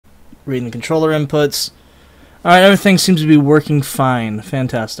reading the controller inputs. Alright, everything seems to be working fine.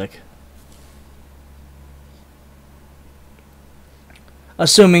 Fantastic.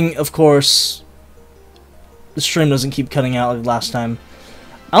 Assuming, of course, the stream doesn't keep cutting out like last time.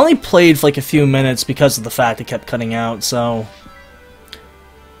 I only played for like a few minutes because of the fact it kept cutting out, so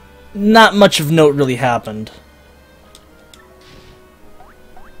not much of note really happened.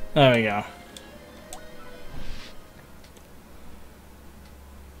 There we go.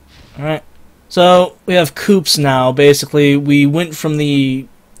 Alright. So, we have coops now. Basically, we went from the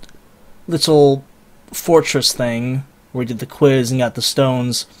little fortress thing, where we did the quiz and got the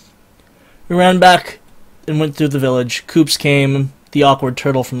stones. We ran back and went through the village. Coops came, the awkward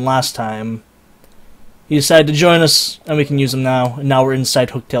turtle from last time. He decided to join us, and we can use him now. And now we're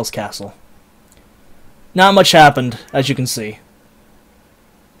inside Hooktail's castle. Not much happened, as you can see.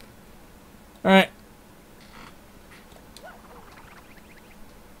 Alright.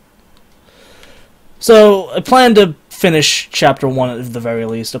 So, I plan to finish Chapter 1 at the very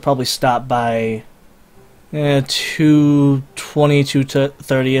least. I'll probably stop by 2:20,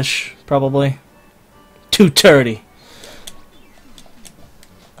 2:30-ish, probably. 2:30.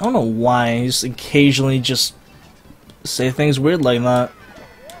 I don't know why, I just occasionally just say things weird like that.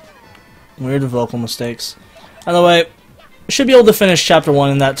 Weird vocal mistakes. Either way, I should be able to finish Chapter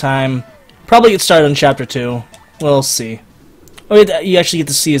 1 in that time. Probably get started on Chapter 2. We'll see. Oh, you actually get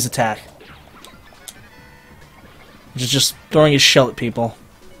to see his attack. Which is just throwing his shell at people.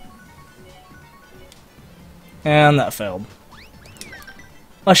 And that failed.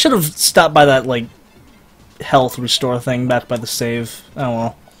 I should have stopped by that, like, health restore thing back by the save. Oh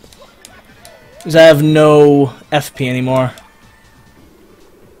well. Because I have no FP anymore.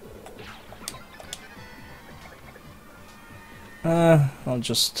 I'll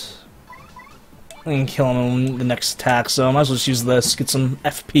just... I can kill him in the next attack, so I might as well just use this, get some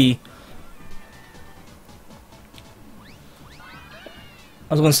FP.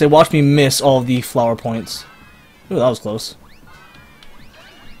 I was going to say, watch me miss all of the flower points. Ooh, that was close.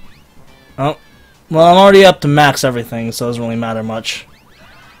 Oh. Well, I'm already up to max everything, so it doesn't really matter much.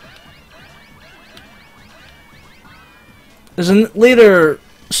 There's a later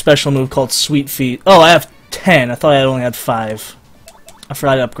special move called Sweet Feet. Oh, I have 10. I thought I only had 5. I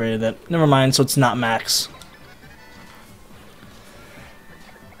forgot I upgraded it. Never mind, so it's not max.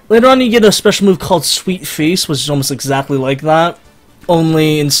 Later on, you get a special move called Sweet Feast, which is almost exactly like that.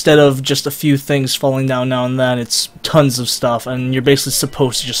 Only instead of just a few things falling down now and then, it's tons of stuff, and you're basically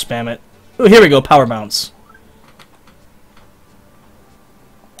supposed to just spam it. Oh, here we go, Power Bounce.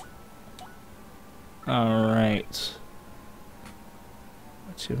 Alright.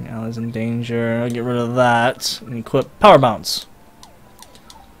 Two allies in danger. I'll get rid of that. And equip Power Bounce.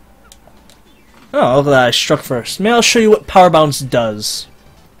 Oh, look at that, I struck first. Maybe I'll show you what Power Bounce does.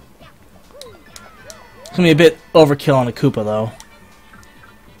 It's gonna be a bit overkill on a Koopa, though.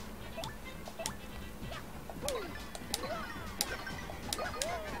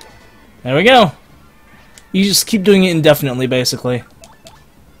 There we go. You just keep doing it indefinitely, basically.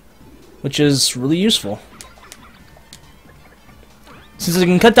 Which is really useful. Since it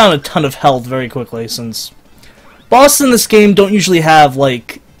can cut down a ton of health very quickly, since bosses in this game don't usually have,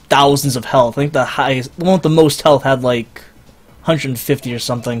 like, thousands of health. I think the highest, the one with the most health had, like, 150 or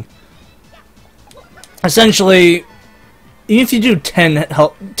something. Essentially, even if you do 10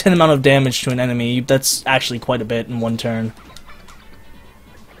 amount of damage to an enemy, that's actually quite a bit in one turn.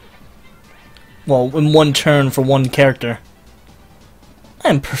 Well, in one turn for one character. I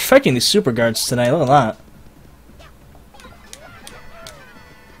am perfecting these super guards tonight, look at that.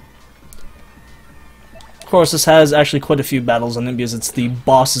 Of course, this has actually quite a few battles in it because it's the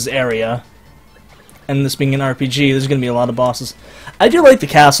boss's area. And this being an RPG, there's going to be a lot of bosses. I do like the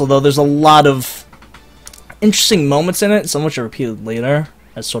castle, though. There's a lot of interesting moments in it, some which are repeated later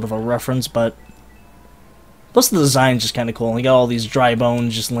as sort of a reference, but plus the design's just kind of cool. You got all these dry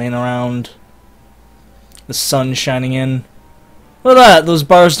bones just laying around. The sun shining in. Look at that, those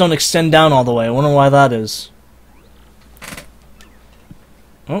bars don't extend down all the way. I wonder why that is.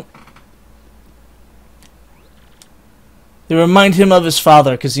 Oh. They remind him of his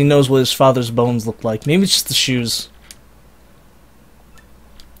father, because he knows what his father's bones look like. Maybe it's just the shoes.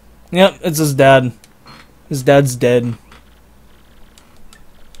 Yep, it's his dad. His dad's dead.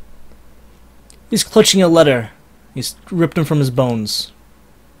 He's clutching a letter. He's ripped him from his bones.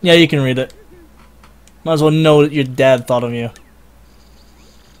 Yeah, you can read it. Might as well know what your dad thought of you.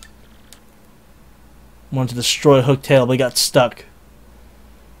 Wanted to destroy Hooktail, but he got stuck.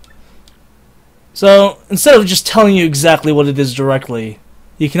 So, instead of just telling you exactly what it is directly,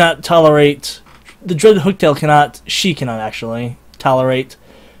 you cannot tolerate... The dreaded Hooktail cannot... She cannot, actually, tolerate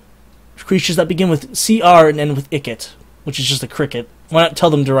creatures that begin with CR and end with icket, which is just a cricket. Why not tell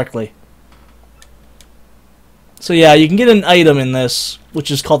them directly? So yeah, you can get an item in this, which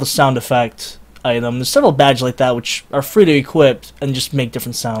is called the sound effect item. There's several badges like that which are free to equip and just make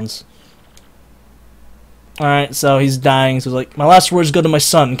different sounds. Alright, so he's dying, so he's like, my last words go to my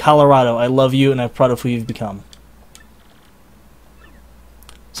son, Colorado. I love you and I'm proud of who you've become.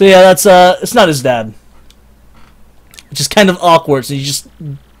 So yeah, that's, it's not his dad. Which is kind of awkward, so you just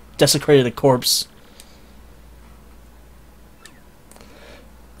desecrated a corpse.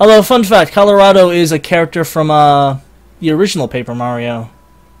 Although, fun fact, Colorado is a character from, the original Paper Mario.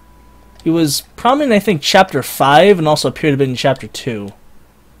 He was prominent, I think, Chapter 5, and also appeared a bit in Chapter 2. You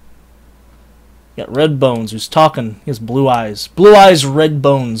got Red Bones, who's talking. He has blue eyes. Blue eyes, red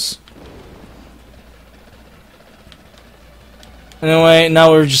bones. Anyway,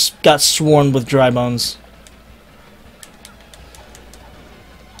 now we've just got swarmed with dry bones.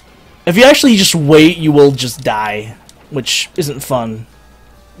 If you actually just wait, you will just die, which isn't fun.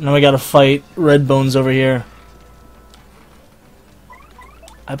 Now we gotta fight red bones over here.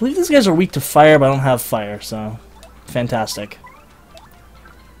 I believe these guys are weak to fire, but I don't have fire, so fantastic.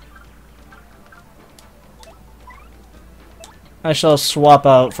 I shall swap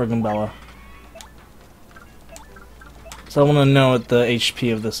out for Gumbella. So I want to know what the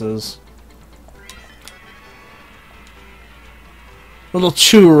HP of this is. A little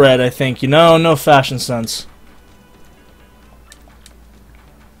too red, I think. You know, no fashion sense.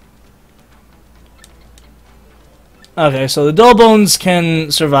 Okay, so the dull bones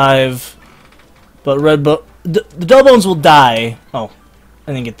can survive, but the dull bones will die. Oh,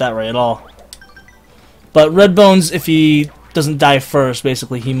 I didn't get that right at all. But red bones, if he doesn't die first,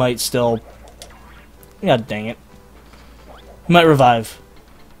 basically he might still. God dang it! He might revive.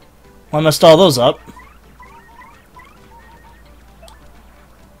 Well, I messed all those up.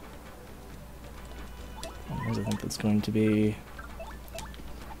 I think that's going to be.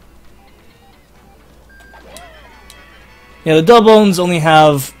 Yeah, the dull bones only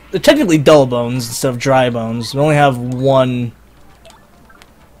have... They're technically dull bones instead of dry bones. They only have 1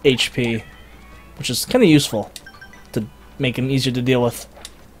 HP, which is kind of useful to make them easier to deal with.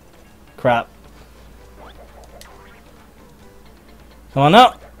 Crap. Come on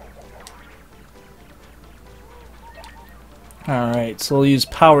out! Alright, so we'll use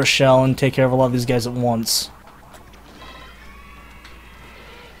Power Shell and take care of a lot of these guys at once.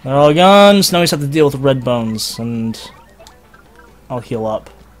 They're all gone, so now we just have to deal with red bones, and I'll heal up.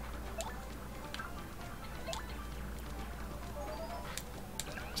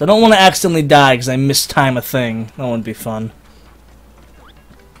 So I don't want to accidentally die because I mistime a thing. That wouldn't be fun.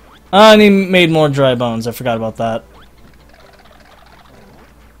 And he made more dry bones. I forgot about that.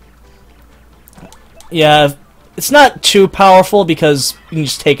 Yeah, it's not too powerful because you can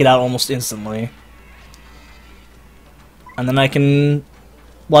just take it out almost instantly. And then I can...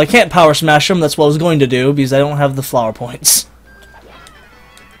 Well, I can't power smash him. That's what I was going to do because I don't have the flower points.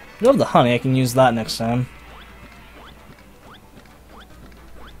 I love the honey. I can use that next time.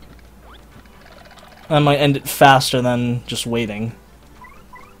 I might end it faster than just waiting.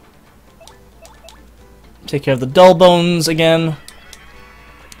 Take care of the dull bones again.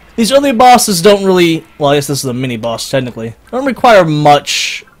 These early bosses don't really... Well, I guess this is a mini-boss, technically. Don't require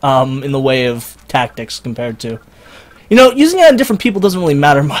much in the way of tactics compared to... You know, using it on different people doesn't really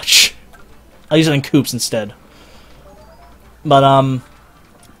matter much. I'll use it on Koops instead. But,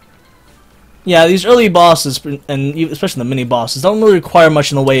 yeah, these early bosses, and especially the mini-bosses, don't really require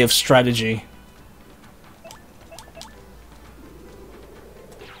much in the way of strategy.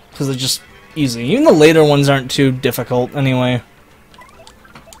 Because they're just easy. Even the later ones aren't too difficult, anyway.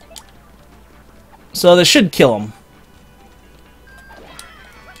 So they should kill him.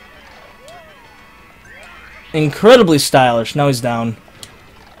 Incredibly stylish. Now he's down.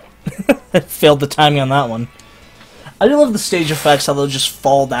 I failed the timing on that one. I do love the stage effects, how they'll just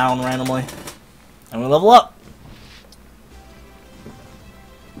fall down randomly. And we level up.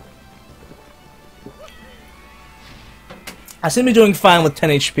 I seem to be doing fine with 10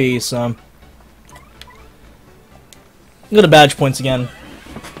 HP, so... Go to badge points again.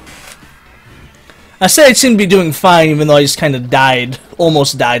 I say I seem to be doing fine, even though I just kind of died.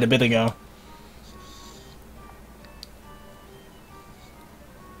 Almost died a bit ago.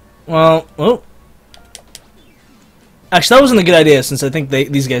 Well, oh. Actually, that wasn't a good idea, since I think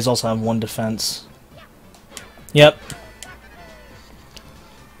these guys also have 1 defense. Yep.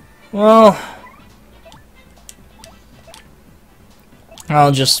 Well...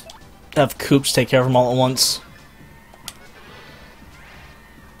 I'll just have Koops take care of them all at once.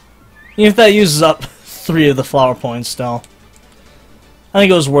 Even if that uses up 3 of the flower points still. I think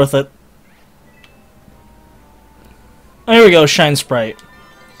it was worth it. Oh, here we go, Shine Sprite.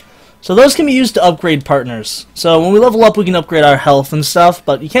 So those can be used to upgrade partners. So when we level up, we can upgrade our health and stuff,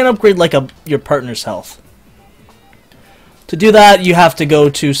 but you can't upgrade like your partner's health. To do that, you have to go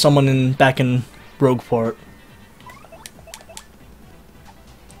to someone back in Rogueport.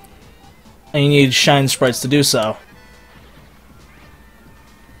 And you need Shine Sprites to do so.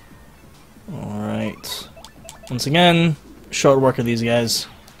 Alright. Once again, short work of these guys.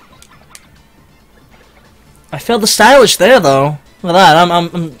 I failed the stylish there, though. Look at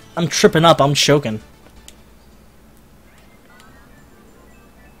that, I'm tripping up, I'm choking.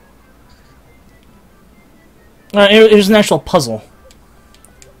 Alright, here's an actual puzzle.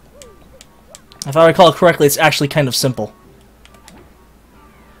 If I recall correctly, it's actually kind of simple.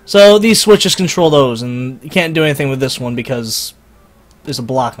 So these switches control those, and you can't do anything with this one because there's a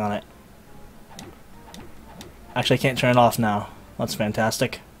block on it. Actually, I can't turn it off now. That's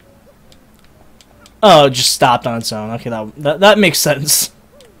fantastic. Oh, it just stopped on its own. Okay, that makes sense.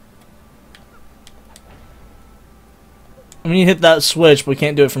 I mean, you hit that switch, but we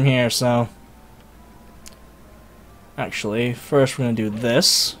can't do it from here, so... Actually, first we're going to do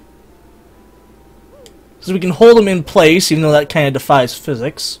this. So we can hold them in place, even though that kind of defies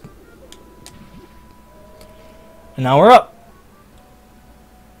physics. And now we're up.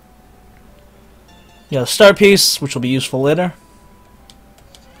 You got a star piece, which will be useful later.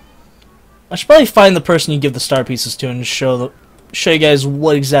 I should probably find the person you give the star pieces to and show you guys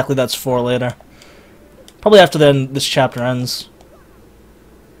what exactly that's for later. Probably after then this chapter ends.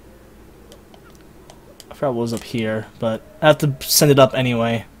 I forgot what was up here, but I have to send it up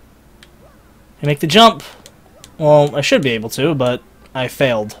anyway. And make the jump. Well, I should be able to, but I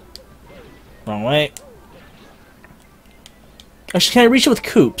failed. Wrong way. Actually, can I reach it with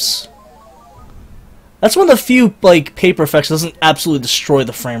coops? That's one of the few like paper effects that doesn't absolutely destroy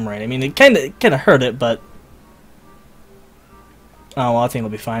the frame rate. I mean, it kind of hurt it, but oh well, I think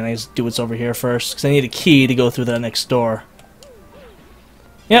it'll be fine. I just do what's over here first because I need a key to go through that next door.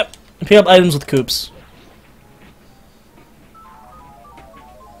 Yep, pick up items with coops.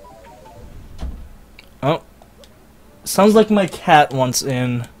 Oh, sounds like my cat wants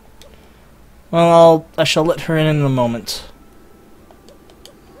in. Well, I shall let her in a moment.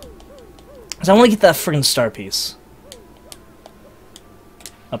 Because I want to get that friggin' star piece.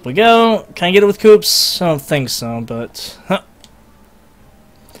 Up we go. Can I get it with coops? I don't think so, but... Huh.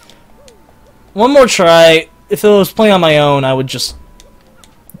 One more try. If it was playing on my own, I would just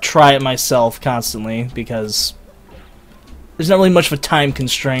try it myself constantly, because there's not really much of a time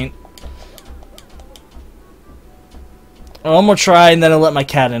constraint. One more try, and then I'll let my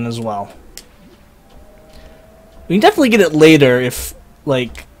cat in as well. We can definitely get it later if,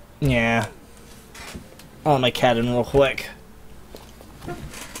 like, yeah. I'll let my cat in real quick.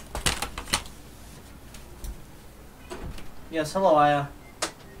 Yes, hello, Aya.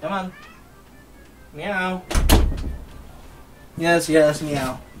 Come on. Meow. Yes, yes,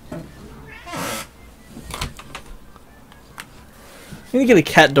 meow. I need to get a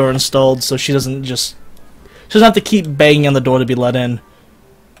cat door installed so she doesn't have to keep banging on the door to be let in.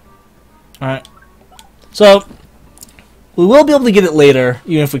 Alright. So, we will be able to get it later,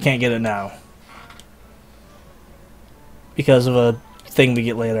 even if we can't get it now. Because of a thing we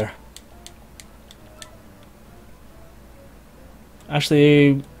get later.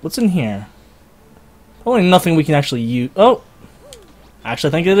 Actually, what's in here? Probably nothing we can actually use. Oh! Actually,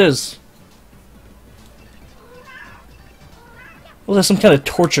 I think it is. Was that some kind of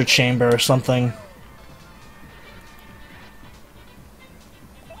torture chamber or something?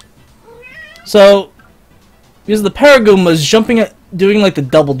 So, because the Paragoombas doing like the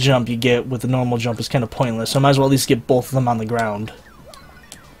double jump you get with the normal jump is kind of pointless, so I might as well at least get both of them on the ground.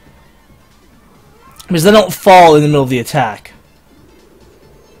 Because they don't fall in the middle of the attack.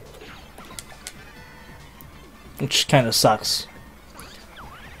 Which kind of sucks.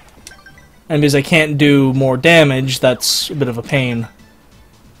 And because I can't do more damage, that's a bit of a pain.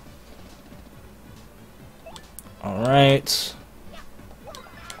 Alright.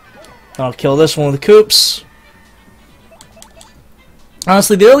 I'll kill this one with the coops.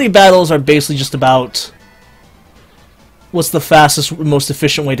 Honestly, the early battles are basically just about what's the fastest, most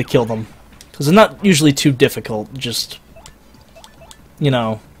efficient way to kill them. Because they're not usually too difficult, just, you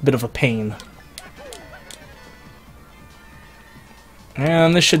know, a bit of a pain.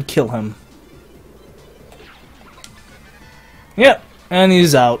 And this should kill him. Yep, and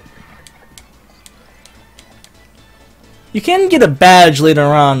he's out. You can get a badge later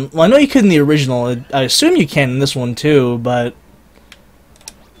on. Well, I know you could in the original. I assume you can in this one too, but...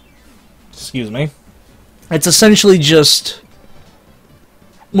 Excuse me. It's essentially just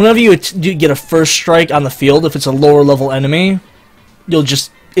whenever you get a first strike on the field, if it's a lower level enemy, you'll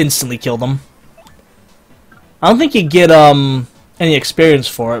just instantly kill them. I don't think you get any experience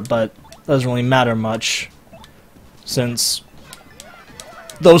for it, but it doesn't really matter much, since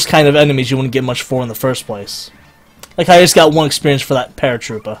those kind of enemies you wouldn't get much for in the first place. Like, I just got 1 experience for that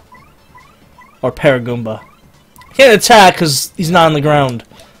paratrooper. Or paragoomba. Can't attack because he's not on the ground.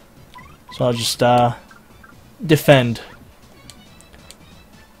 So I'll just defend.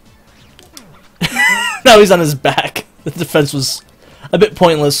 Now he's on his back. The defense was a bit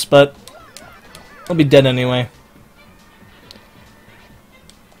pointless, but I'll be dead anyway.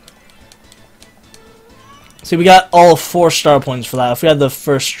 See, we got all 4 star points for that. If we had the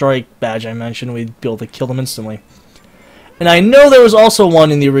first strike badge I mentioned, we'd be able to kill them instantly. And I know there was also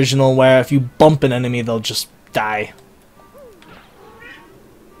one in the original where if you bump an enemy, they'll just die.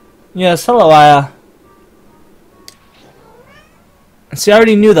 Yes, hello, Aya. See, I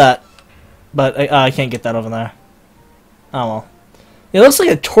already knew that, but I can't get that over there. Oh well. Yeah, it looks like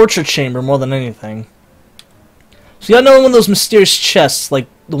a torture chamber more than anything. So you got another one of those mysterious chests, like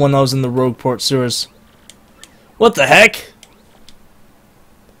the one that was in the Rogueport sewers. What the heck?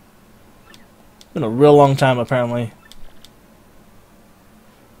 Been a real long time, apparently.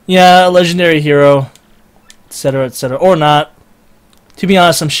 Yeah, a legendary hero, etc., etc., or not. To be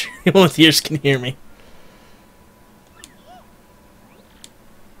honest, I'm sure anyone with ears can hear me.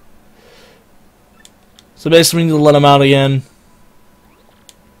 So basically, we need to let him out again.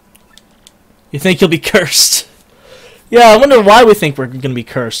 You think he'll be cursed? Yeah, I wonder why we think we're going to be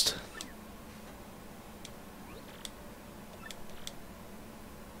cursed.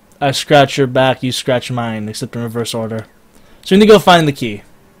 I scratch your back, you scratch mine, except in reverse order. So we need to go find the key,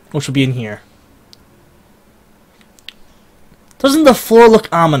 which will be in here. Doesn't the floor look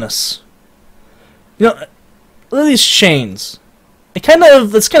ominous? You know, look at these chains. It's kind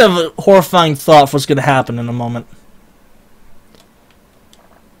of a horrifying thought for what's going to happen in a moment.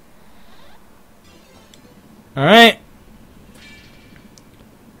 Alright.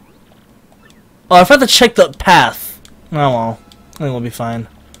 Oh, I forgot to check the path. Oh well. I think we'll be fine.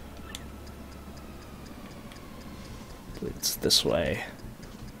 It's this way.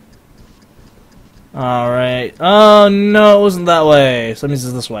 Alright. Oh no, it wasn't that way. So that means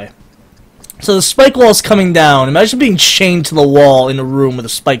it's this way. So the spike wall is coming down. Imagine being chained to the wall in a room where the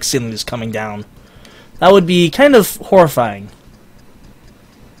spike ceiling is coming down. That would be kind of horrifying.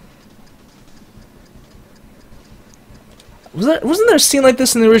 Wasn't there a scene like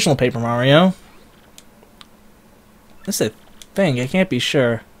this in the original Paper Mario? That's a thing. I can't be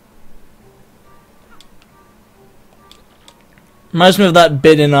sure. Reminds me of that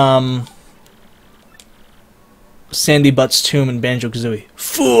bit in Sandy Butt's tomb in Banjo-Kazooie.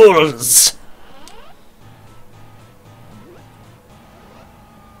 Fools!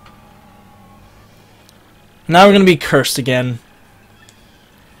 Now we're gonna be cursed again.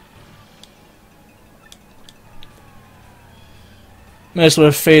 Might as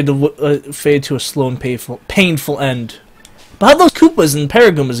well fade to a slow and painful end. But how'd those Koopas and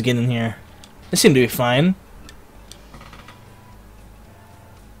Paragoombas get in here? They seem to be fine.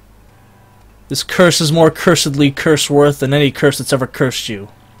 This curse is more cursedly curse-worth than any curse that's ever cursed you.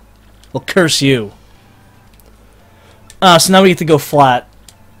 Will curse you. So now we get to go flat.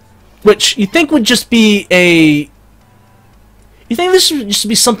 Which you think would just be a... You think this would just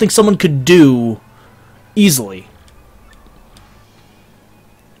be something someone could do easily?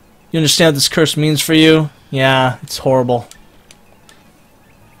 You understand what this curse means for you? Yeah, it's horrible.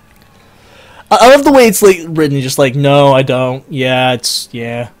 I love the way it's like written, just like, no, I don't. Yeah, it's...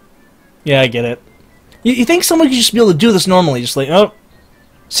 Yeah. Yeah, I get it. You think someone could just be able to do this normally? Just like, oh...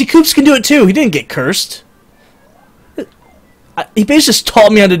 See, Koops can do it too. He didn't get cursed. He basically just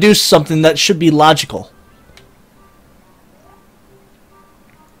taught me how to do something that should be logical.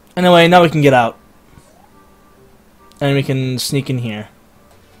 Anyway, now we can get out. And we can sneak in here.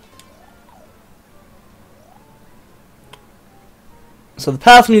 So the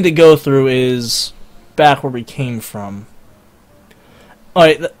path we need to go through is back where we came from.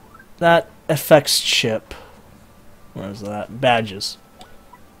 Alright, that affects chip. Where is that? Badges.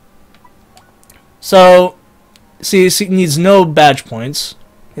 So, see, it needs no badge points.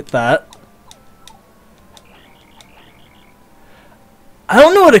 Hit that. I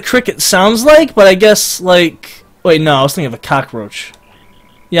don't know what a cricket sounds like, but I guess, like... Wait, no, I was thinking of a cockroach.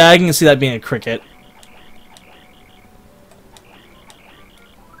 Yeah, I can see that being a cricket.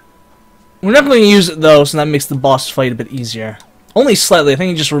 We're not going to use it, though, so that makes the boss fight a bit easier. Only slightly. I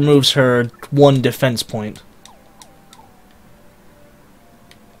think it just removes her 1 defense point.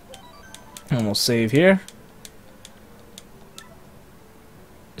 And we'll save here.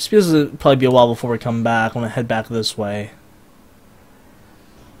 suppose it'll probably be a while before we come back. I'm gonna head back this way.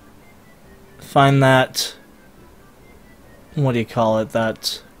 Find that... what do you call it?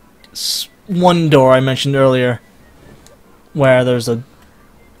 That one door I mentioned earlier, where there's a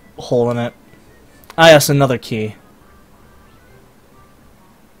hole in it. Ah, yes, another key.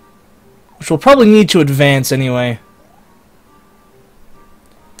 Which we'll probably need to advance anyway.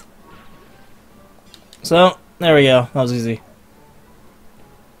 So, there we go. That was easy.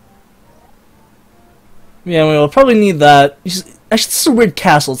 Yeah, we'll probably need that. Actually, this is a weird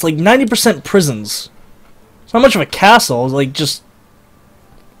castle. It's like 90% prisons. It's not much of a castle. It's like just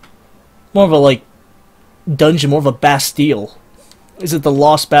more of a like dungeon, more of a Bastille. Is it the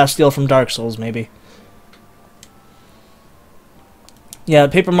Lost Bastille from Dark Souls, maybe? Yeah,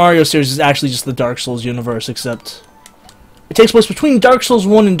 Paper Mario series is actually just the Dark Souls universe, except it takes place between Dark Souls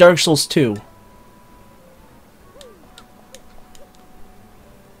 1 and Dark Souls 2.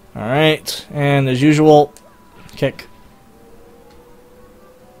 Alright, and as usual, kick.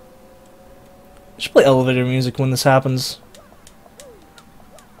 I should play elevator music when this happens.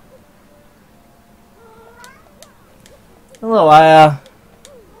 Hello, I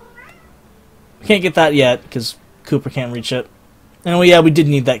can't get that yet, because Cooper can't reach it. And well, yeah, we did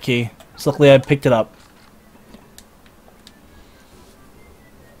need that key. So luckily I picked it up.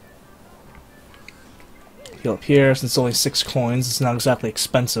 Go up here, since it's only 6 coins, it's not exactly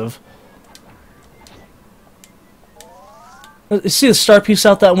expensive. You see the star piece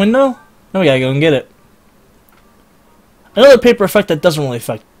out that window? Now we gotta go and get it. Another paper effect that doesn't really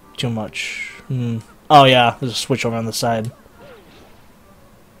affect too much. Oh yeah, there's a switch over on the side.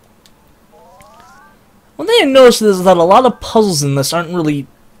 One thing I noticed is that a lot of puzzles in this aren't really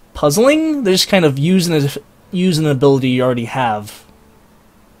puzzling. They're just kind of using an ability you already have.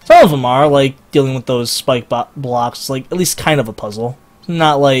 Some of them are, like dealing with those spike blocks, like at least kind of a puzzle.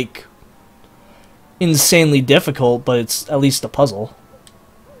 Not like insanely difficult, but it's at least a puzzle.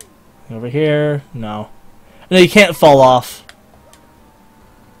 Over here, no. No, you can't fall off.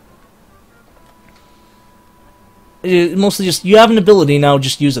 Mostly just, you have an ability now,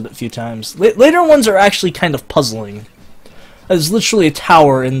 just use it a few times. Later ones are actually kind of puzzling. There's literally a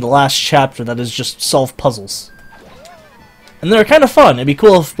tower in the last chapter that is just solve puzzles. And they're kind of fun. It'd be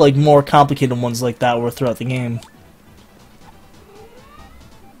cool if like more complicated ones like that were throughout the game.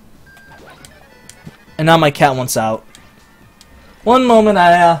 And now my cat wants out. One moment,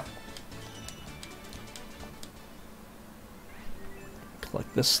 I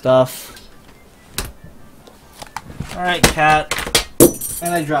collect this stuff. Alright, cat.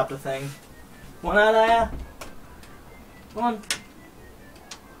 And I dropped a thing. One out, Aya. Come on.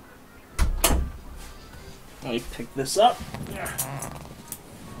 Let me pick this up.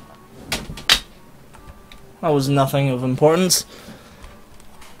 That was nothing of importance.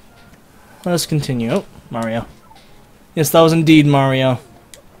 Let us continue. Oh, Mario. Yes, that was indeed Mario.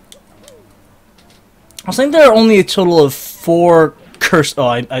 I was saying there are only a total of 4 cursed... Oh,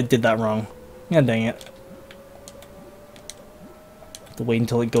 I did that wrong. Yeah, dang it. Have to wait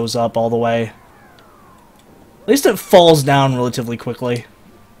until it goes up all the way. At least it falls down relatively quickly.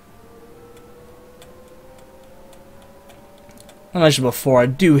 I mentioned before, I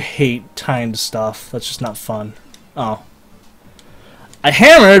do hate timed stuff. That's just not fun. Oh. I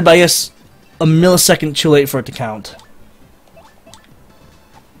hammered, but I guess a millisecond too late for it to count.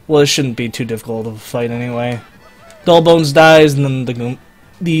 Well, it shouldn't be too difficult of a fight anyway. Dullbones dies, and then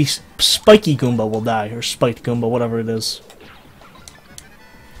the spiky Goomba will die, or spiked Goomba, whatever it is.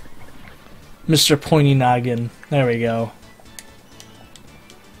 Mr. Pointy Noggin. There we go.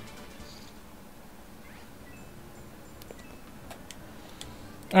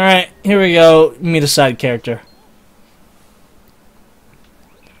 Alright, here we go. Meet a side character.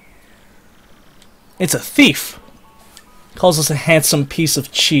 It's a thief. Calls us a handsome piece of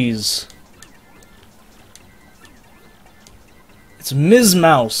cheese. It's Ms.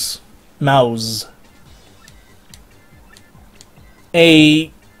 Mouse. Mouse.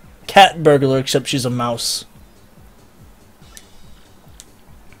 A cat burglar, except she's a mouse.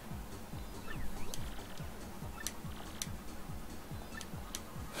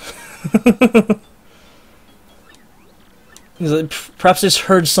 He's like, perhaps I just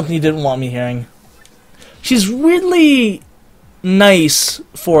heard something you didn't want me hearing. She's really nice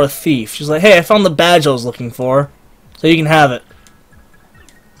for a thief. She's like, hey, I found the badge I was looking for, so you can have it.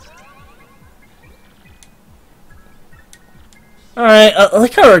 Alright, I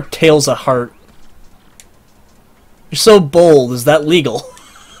like how her tail's a heart. You're so bold, is that legal?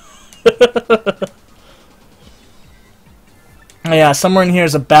 Oh yeah, somewhere in here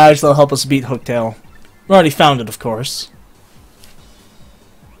is a badge that'll help us beat Hooktail. We already found it, of course.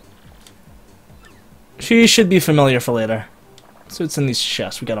 She should be familiar for later. So it's in these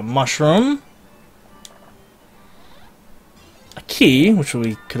chests. We got a mushroom. A key, which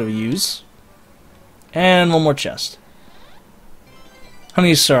we could have used. And one more chest.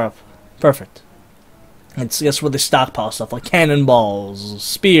 Honey syrup. Perfect. It's, I guess, where they stockpile stuff, like cannonballs,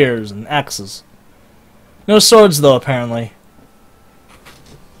 spears, and axes. No swords, though, apparently.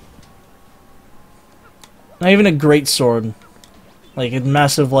 Not even a great sword. Like, a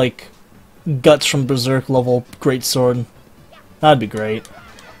massive, like, Guts from Berserk level great sword. That'd be great.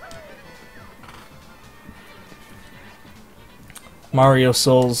 Mario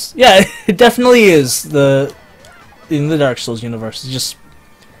Souls. Yeah, it definitely is in the Dark Souls universe. It's just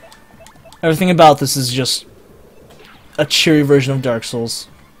everything about this is just a cheery version of Dark Souls.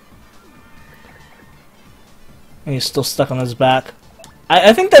 And he's still stuck on his back.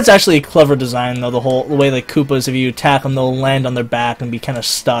 I think that's actually a clever design, though. The way like Koopas, if you attack them, they'll land on their back and be kind of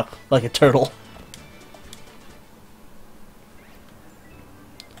stuck like a turtle.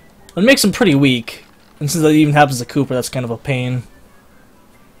 It makes them pretty weak, and since that even happens to Kooper, that's kind of a pain.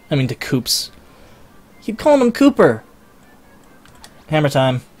 I mean, to Koops. Keep calling him Cooper. Hammer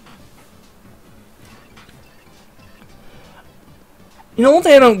time. You know, one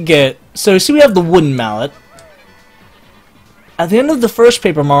thing I don't get. So, see, we have the wooden mallet. At the end of the first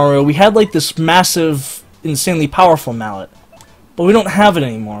Paper Mario, we had like this massive, insanely powerful mallet, but we don't have it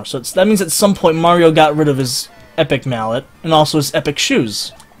anymore. So that means at some point Mario got rid of his epic mallet and also his epic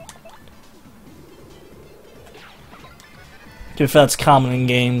shoes. If that's common in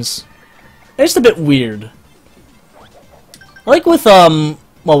games. It's a bit weird. Like with,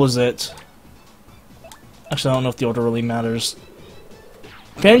 what was it? Actually, I don't know if the order really matters.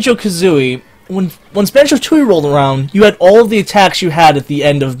 Banjo-Kazooie, once Banjo-Tooie rolled around, you had all of the attacks you had at the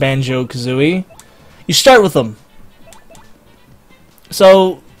end of Banjo-Kazooie. You start with them.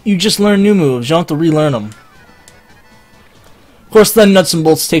 So, you just learn new moves, you don't have to relearn them. Of course, then Nuts and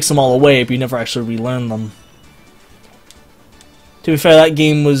Bolts takes them all away, but you never actually relearn them. To be fair, that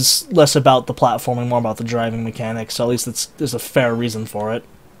game was less about the platforming, more about the driving mechanics, so at least there's a fair reason for it.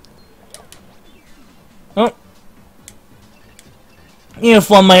 Oh. You know,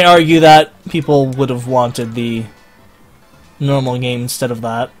 if one might argue that people would have wanted the normal game instead of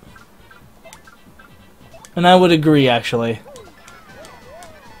that. And I would agree, actually.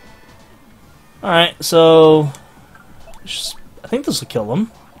 Alright, so I think this will kill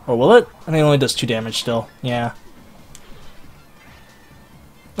them. Or will it? I think it only does 2 damage still. Yeah.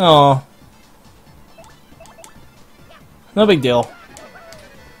 Oh. No big deal.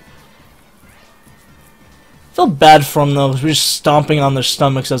 I feel bad for them, though, because we're just stomping on their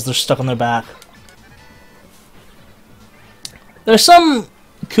stomachs as they're stuck on their back. There's some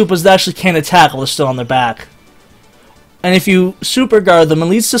Koopas that actually can't attack while they're still on their back. And if you super guard them, it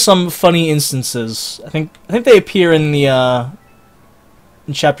leads to some funny instances. I think they appear in the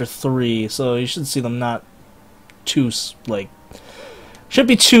in chapter 3, so you should see them not too like should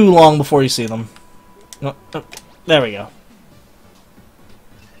be too long before you see them. No, oh, there we go.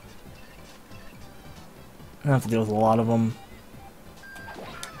 I have to deal with a lot of them.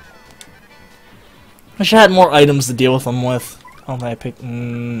 I should have had more items to deal with them with. Oh, I picked.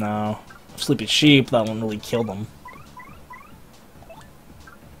 No. Sleepy Sheep, that won't really kill them.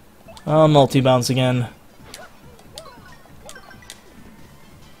 Multi-bounce again.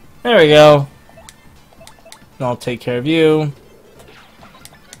 There we go. And I'll take care of you.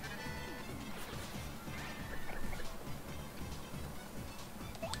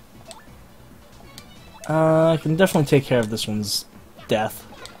 I can definitely take care of this one's death.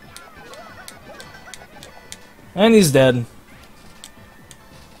 And he's dead.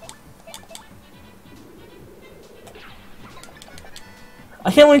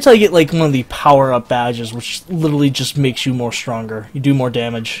 I can't wait until I get like one of the power-up badges, which literally just makes you more stronger. You do more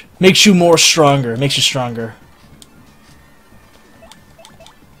damage. Makes you more stronger. Makes you stronger.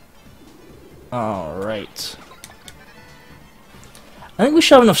 Alright. I think we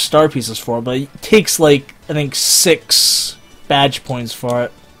should have enough star pieces for it, but it takes like, I think, 6 badge points for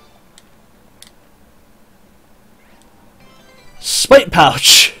it. Spite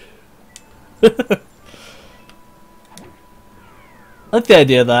pouch! I like the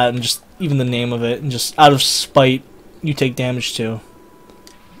idea of that, and just even the name of it, and just out of spite, you take damage too.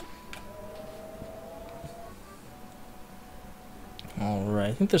 Alright,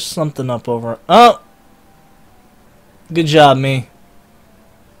 I think there's something up over... Oh! Good job, me.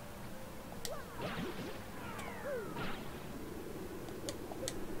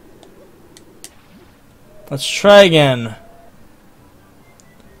 Let's try again.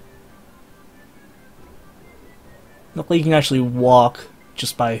 Look like you can actually walk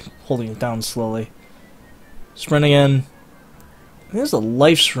just by holding it down slowly. Sprint again. There's a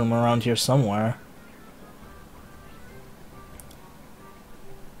life room around here somewhere.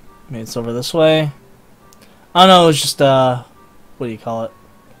 Maybe it's over this way. Oh no, it's just what do you call it?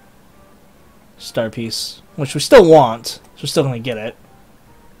 Star piece, which we still want. So we're still gonna get it.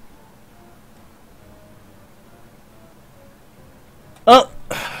 Oh,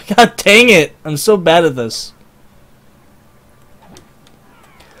 god dang it! I'm so bad at this.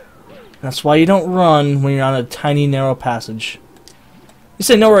 That's why you don't run when you're on a tiny, narrow passage. You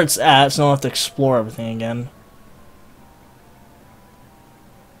say know where it's at, so you don't have to explore everything again.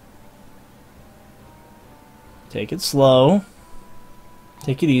 Take it slow.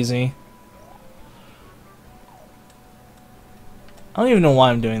 Take it easy. I don't even know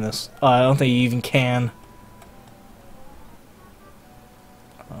why I'm doing this. I don't think you even can.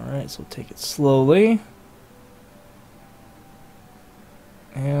 Alright, so take it slowly.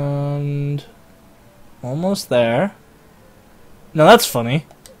 And almost there. Now that's funny.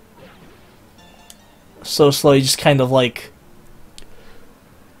 So slow, you just kind of like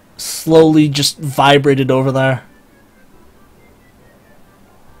slowly just vibrated over there.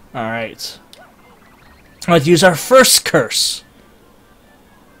 Alright. Let's use our first curse.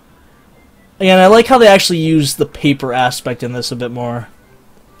 Again, I like how they actually use the paper aspect in this a bit more.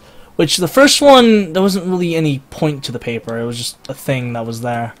 Which, the first one, there wasn't really any point to the paper. It was just a thing that was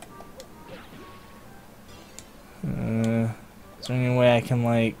there. Is there any way I can,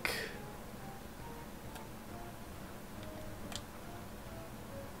 like...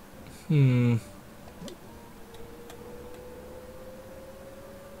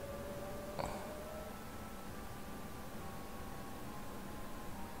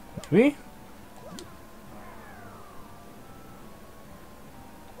 Maybe?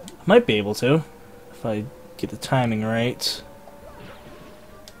 I might be able to, if I get the timing right.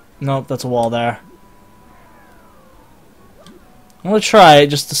 Nope, that's a wall there. I'm gonna try it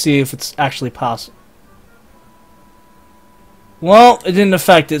just to see if it's actually possible. Well, it didn't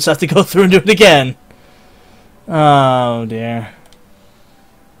affect it, so I have to go through and do it again. Oh dear.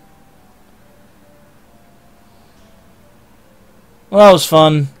 Well, that was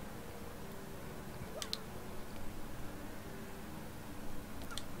fun.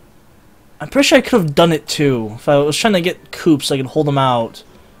 I'm pretty sure I could have done it too. If I was trying to get coops, I could hold them out.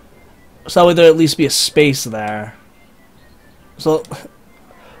 So that way there'd at least be a space there. So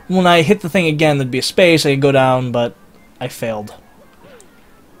when I hit the thing again, there'd be a space, I could go down, but I failed.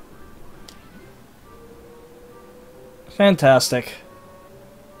 Fantastic.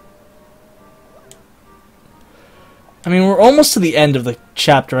 I mean, we're almost to the end of the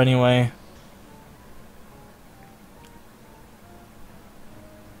chapter anyway.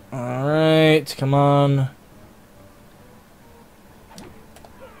 Alright, come on.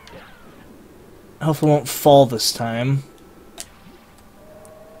 Hopefully it won't fall this time.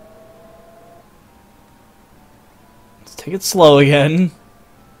 Let's take it slow again.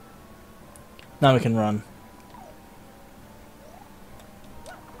 Now we can run.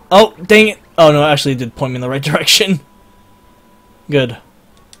 Oh, dang it! Oh no, actually it did point me in the right direction. Good.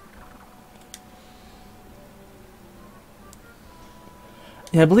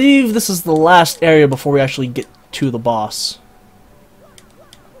 Yeah, I believe this is the last area before we actually get to the boss.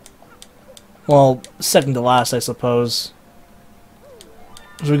 Well, second to last, I suppose.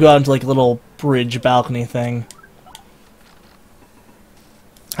 As we go out into like a little bridge balcony thing.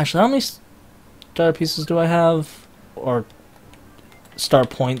 Actually, how many star pieces do I have? Or star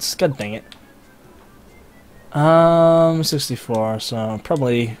points? God dang it. 64, so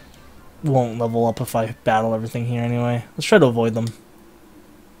probably won't level up if I battle everything here anyway. Let's try to avoid them.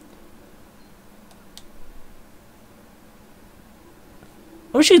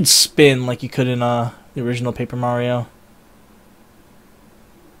 I wish you'd spin like you could in the original Paper Mario.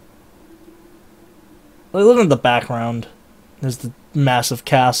 I live in the background. There's the massive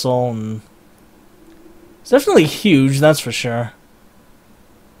castle, and it's definitely huge, that's for sure.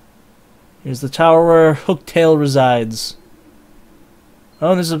 Here's the tower where Hooktail resides.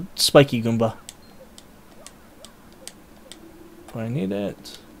 Oh, there's a spiky Goomba. Do I need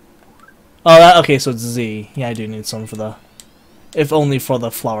it? Oh, that, okay, so it's Z. Yeah, I do need some for the... If only for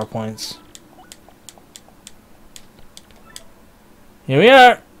the flower points. Here we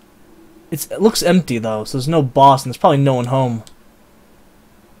are! It looks empty, though, so there's no boss, and there's probably no one home.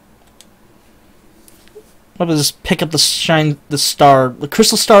 What about just pick up the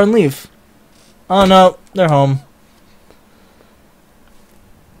crystal star and leave? Oh no, they're home.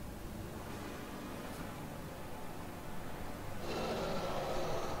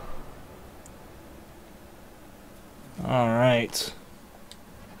 Alright.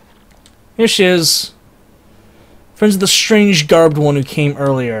 Here she is. Friends of the strange garbed one who came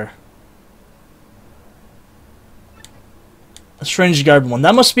earlier. A strange garbed one.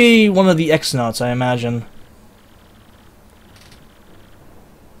 That must be one of the X-Nauts, I imagine.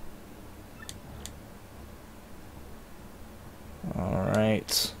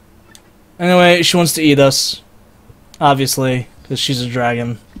 Alright. Anyway, she wants to eat us. Obviously, because she's a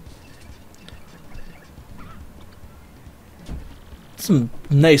dragon. Some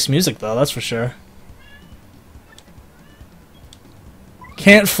nice music, though, that's for sure.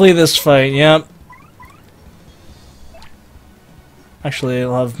 Can't flee this fight, yep. Actually,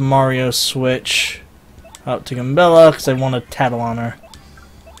 I'll have Mario switch out to Gambella, because I want to tattle on her.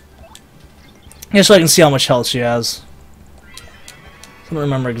 Yeah, so I can see how much health she has. I don't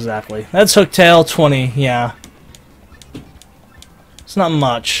remember exactly. That's Hooktail, 20, yeah. It's not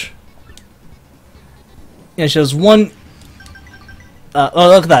much. Yeah, she has one... oh,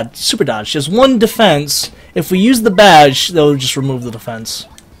 look at that. Super dodge. She has one defense. If we use the badge, they'll just remove the defense.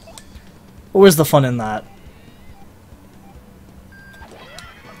 But where's the fun in that?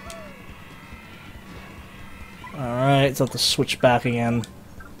 Alright, so I have to switch back again.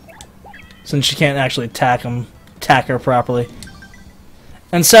 Since she can't actually attack her properly.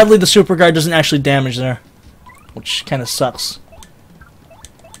 And sadly, the super guard doesn't actually damage her. Which kind of sucks.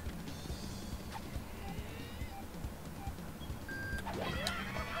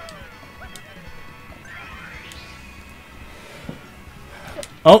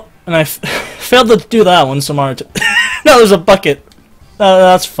 Oh, and I failed to do that one, so Mario no, there's a bucket.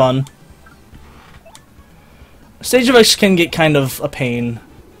 That's fun. Stage of X can get kind of a pain.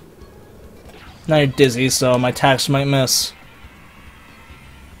 Now you're dizzy, so my attacks might miss.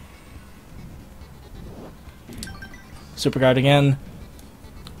 Super guard again.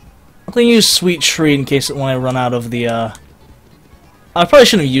 I'm gonna use Sweet Treat in case when I run out of the. I probably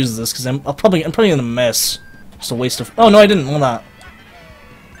shouldn't have used this because I'm probably gonna miss. Just a waste of. Oh no, I didn't want that.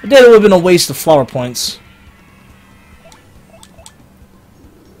 If I did, it would have been a waste of flower points.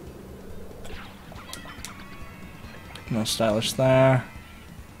 No stylish there.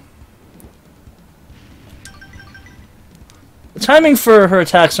 The timing for her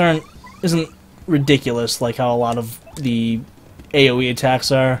attacks isn't ridiculous like how a lot of the AoE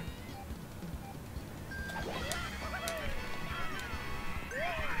attacks are.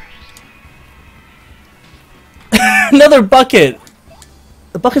 Another bucket!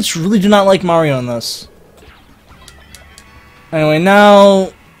 The buckets really do not like Mario in this. Anyway,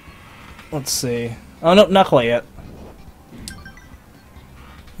 now... Let's see. Oh, no, not quite yet.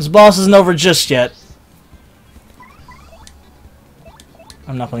 This boss isn't over just yet.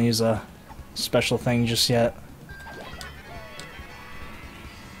 I'm not going to use a special thing just yet.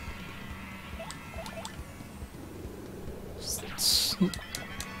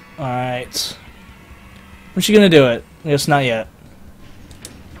 Alright. When's she going to do it? I guess not yet.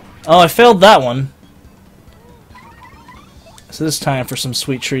 Oh, I failed that one. So this time for some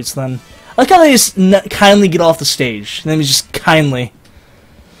sweet treats then. I like how they just kindly get off the stage. And then we just kindly.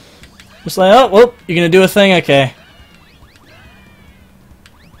 Just like, oh, well, you're gonna do a thing? Okay.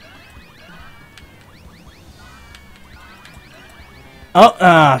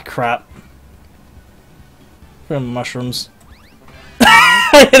 Oh, crap. For mushrooms.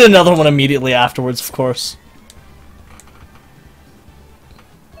 I hit another one immediately afterwards, of course.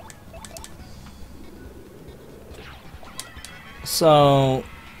 So,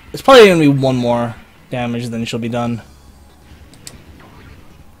 it's probably going to be one more damage, then she'll be done.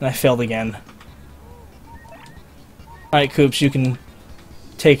 And I failed again. Alright, Koops, you can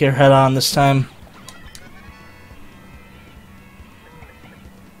take her head on this time.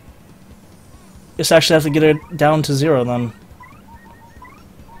 Just actually have to get her down to 0 then.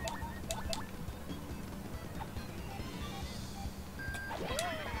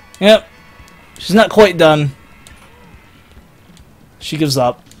 Yep. She's not quite done. She gives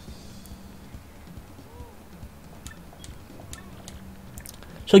up.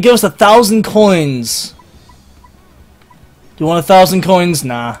 She'll give us 1,000 coins. Do you want 1,000 coins?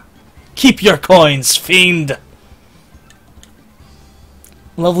 Nah. Keep your coins, fiend!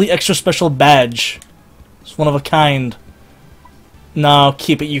 Lovely extra special badge. It's one of a kind. No,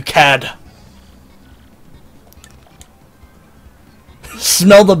 keep it, you cad.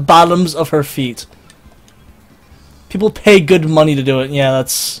 Smell the bottoms of her feet. People pay good money to do it. Yeah,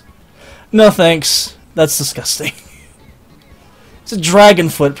 that's... No thanks. That's disgusting. It's a dragon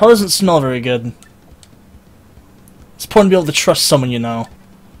foot. Probably doesn't smell very good. It's important to be able to trust someone you know.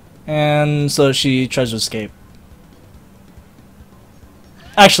 And so she tries to escape.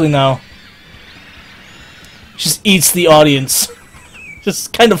 Actually, no. She just eats the audience.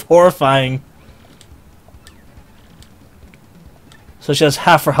 Just kind of horrifying. So she has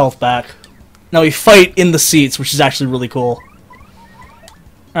half her health back. Now we fight in the seats, which is actually really cool.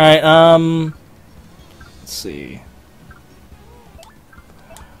 Alright, let's see.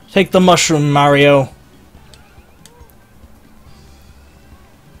 Take the mushroom, Mario.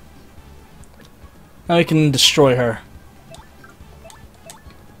 Now we can destroy her.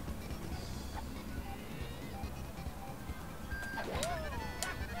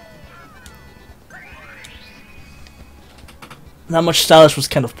 That much stylish was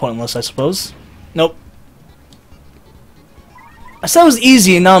kind of pointless, I suppose. Nope. I said it was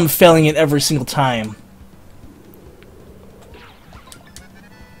easy, and now I'm failing it every single time.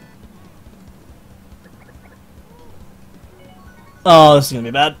 Oh, this is gonna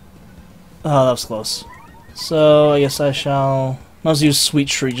be bad. Oh, that was close. So, I guess I shall... Might as well use Sweet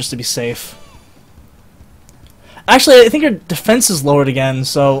Treat just to be safe. Actually, I think her defense is lowered again,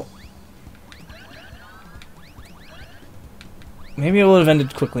 so... Maybe it would have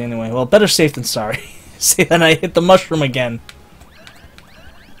ended quickly anyway. Well, better safe than sorry. See, then I hit the mushroom again.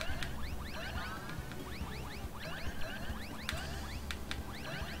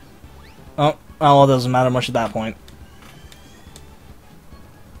 Oh, well, it doesn't matter much at that point.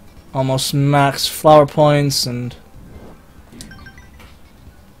 Almost max flower points and...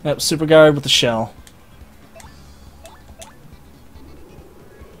 Yep, super guard with the shell.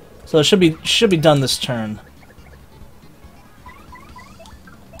 So it should be done this turn.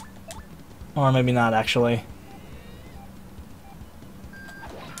 Or maybe not, actually.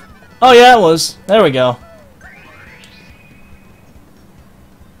 Oh yeah, it was. There we go.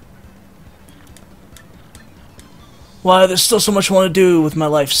 Why, there's still so much I want to do with my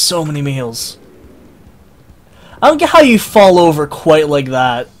life. So many meals. I don't get how you fall over quite like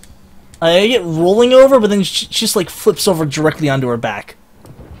that. I get rolling over, but then she just like flips over directly onto her back.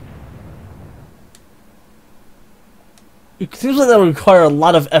 It seems like that would require a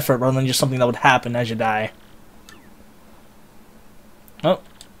lot of effort rather than just something that would happen as you die. Oh.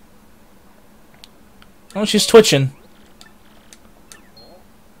 Oh, she's twitching.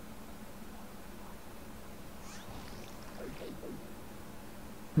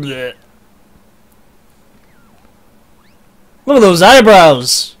 Blech. Look at those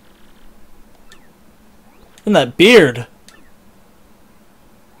eyebrows! And that beard!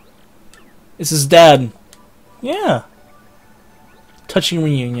 It's his dad. Yeah. Touching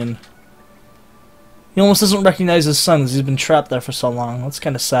reunion. He almost doesn't recognize his son because he's been trapped there for so long. That's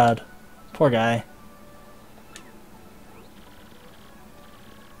kind of sad. Poor guy.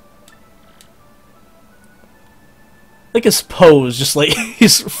 Like his pose, just like he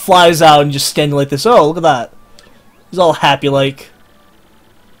flies out and just standing like this. Oh, look at that. He's all happy like.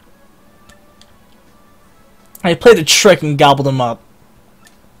 I played a trick and gobbled him up.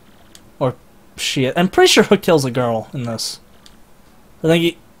 Or she. I'm pretty sure Hooktail's a girl in this. I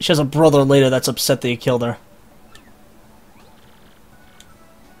think she has a brother later that's upset that he killed her.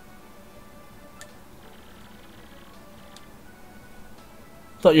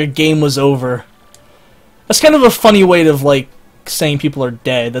 Thought your game was over. That's kind of a funny way of, like, saying people are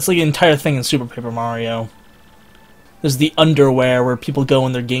dead. That's like an entire thing in Super Paper Mario. There's the underwear where people go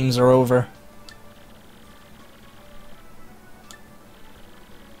when their games are over.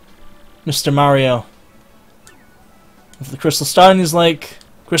 Mr. Mario. With the Crystal Star, and he's like,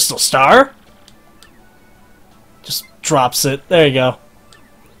 Crystal Star? Just drops it. There you go.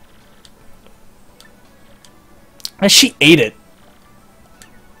 And she ate it.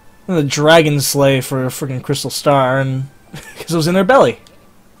 The dragon slay for a freaking Crystal Star, and because it was in their belly.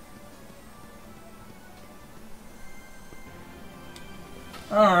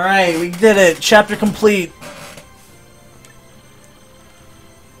 Alright, we did it. Chapter complete.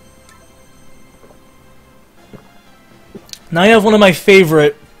 Now you have one of my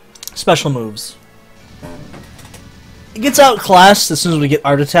favorite special moves. It gets outclassed as soon as we get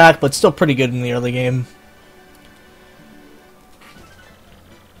Art Attack, but still pretty good in the early game.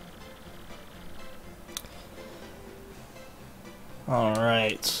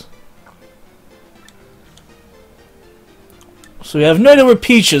 Alright. So we have no idea where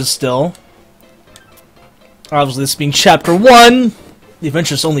Peach is still. Obviously this being Chapter 1, the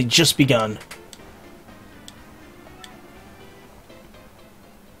adventure's only just begun.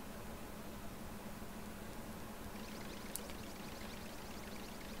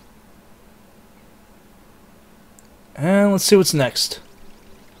 And let's see what's next.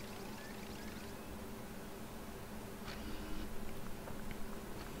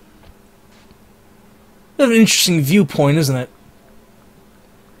 Bit of an interesting viewpoint, isn't it?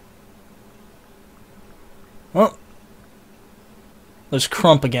 Well, there's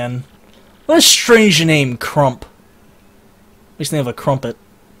Crump again. What a strange name, Crump. least they have a crumpet.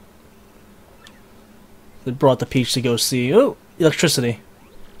 They brought the Peach to go see. Oh, electricity.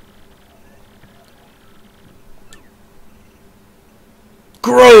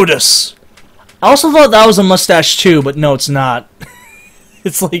 Grotus! I also thought that was a mustache too, but no, it's not.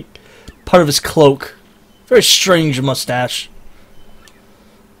 It's like part of his cloak. Very strange mustache.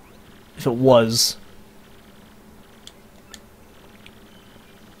 If it was.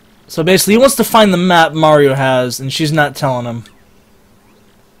 So basically, he wants to find the map Mario has, and she's not telling him.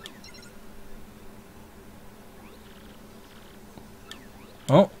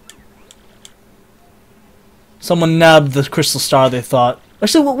 Oh. Someone nabbed the crystal star, they thought.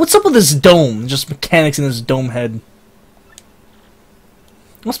 Actually, what's up with this dome? Just mechanics in this dome head.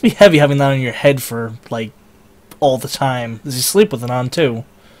 It must be heavy having that on your head for, like, all the time. Does he sleep with it on, too?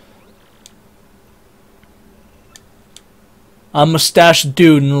 A mustached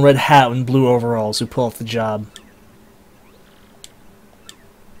dude in a red hat and blue overalls who pull off the job.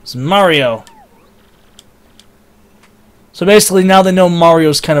 It's Mario. So basically, now they know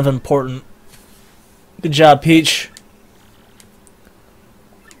Mario's kind of important. Good job, Peach.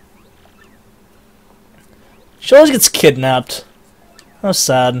 She always gets kidnapped. How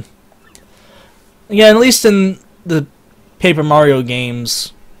sad. Again, at least in the Paper Mario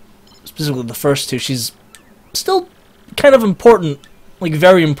games, specifically the first two, she's still kind of important. Like,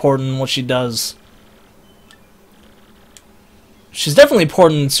 very important in what she does. She's definitely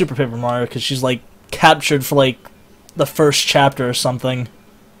important in Super Paper Mario, because she's, like, captured for, like, the first chapter or something.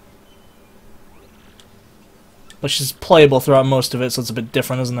 But she's playable throughout most of it, so it's a bit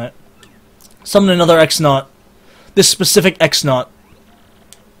different, isn't it? Summon another X-Naut. This specific X-Naut.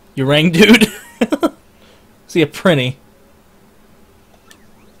 You rang, dude? See a prinny.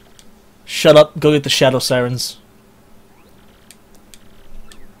 Shut up, go get the Shadow Sirens.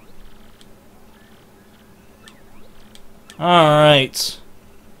 Alright.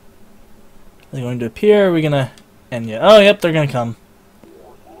 Are they going to appear? Are we gonna end yet? Oh, yep, they're gonna come.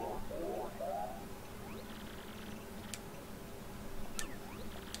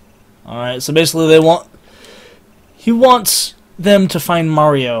 Alright, so basically he wants them to find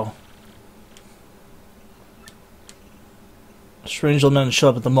Mario. A strange little man showed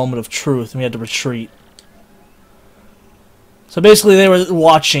up at the moment of truth, and we had to retreat. So basically they were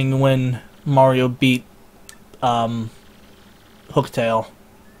watching when Mario beat Hooktail.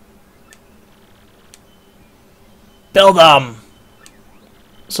 Build them!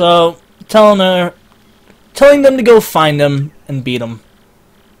 So, telling them to go find him and beat him.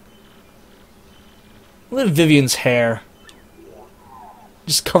 Look at Vivian's hair.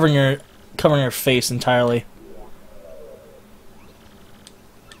 Just covering her face entirely.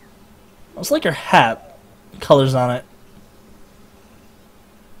 It's like her hat. Colors on it.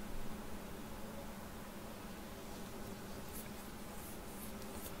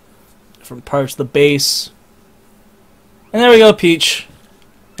 Different parts of the base. And there we go, Peach.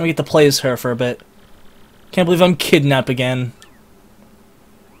 And we get to play as her for a bit. Can't believe I'm kidnapped again.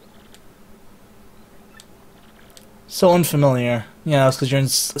 So unfamiliar. Yeah, that's because you're in a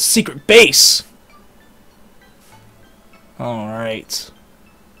secret base. Alright.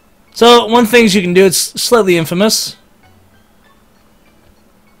 So, one thing you can do, it's slightly infamous.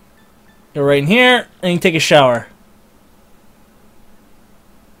 Go right in here, and you can take a shower.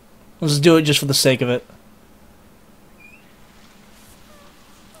 Let's do it just for the sake of it.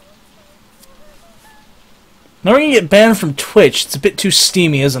 Now we're gonna get banned from Twitch. It's a bit too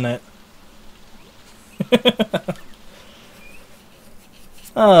steamy, isn't it?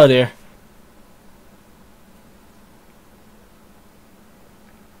 Oh dear.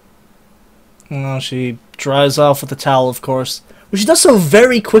 Oh, she dries off with the towel, of course. But she does so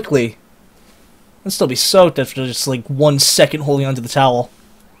very quickly. I'd still be soaked after just like 1 second holding onto the towel.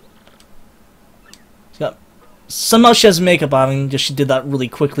 Somehow she has makeup on, and just she did that really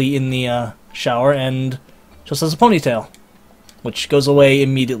quickly in the shower, and just has a ponytail. Which goes away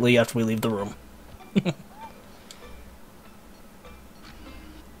immediately after we leave the room.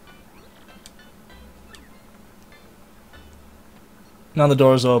 Now the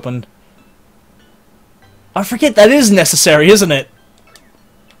door's opened. I forget that is necessary, isn't it?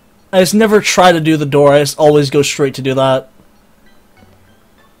 I just never try to do the door, I just always go straight to do that.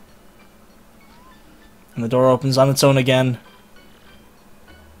 And the door opens on its own again.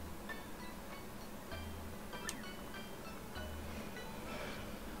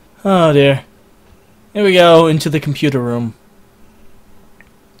 Oh dear. Here we go, into the computer room.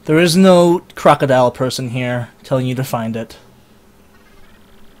 There is no crocodile person here telling you to find it.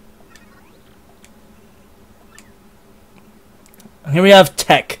 And here we have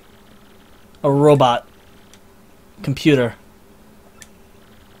Tech. A robot. Computer.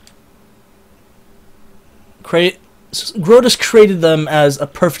 Grotus created them as a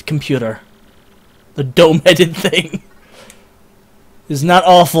perfect computer. The dome-headed thing. He's not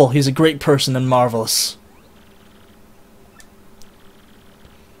awful. He's a great person and marvelous.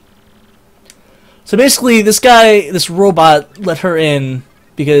 So basically, this robot, let her in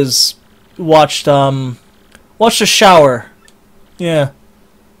because watched her shower. Yeah.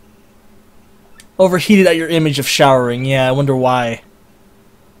 Overheated at your image of showering. Yeah, I wonder why.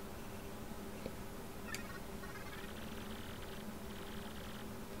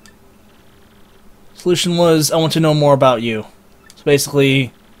 Solution was, I want to know more about you. So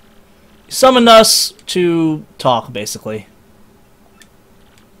basically, he summoned us to talk, basically.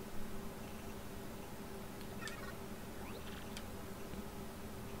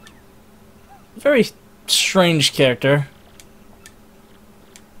 Very strange character.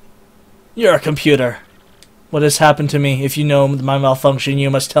 You're a computer. What has happened to me? If you know my malfunction,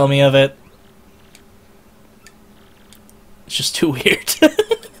 you must tell me of it. It's just too weird.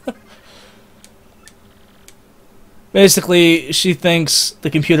 Basically, she thinks the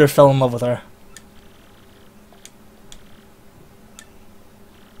computer fell in love with her.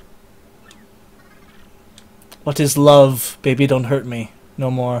 What is love? Baby, don't hurt me. No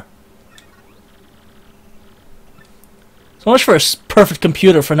more. So much for a perfect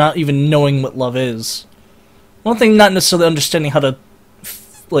computer for not even knowing what love is. One thing, not necessarily understanding how to,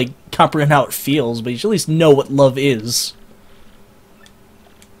 like, comprehend how it feels, but you should at least know what love is.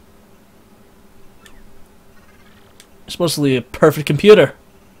 Supposedly a perfect computer.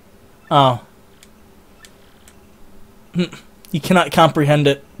 Oh. You cannot comprehend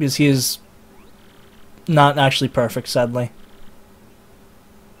it because he is not actually perfect, sadly.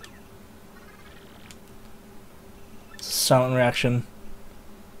 Silent reaction.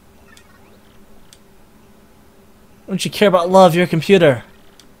 Don't you care about love? You're a computer.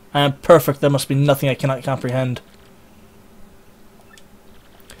 I am perfect. There must be nothing I cannot comprehend.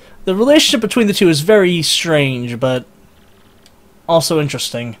 The relationship between the two is very strange, but also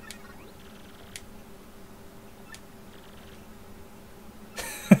interesting.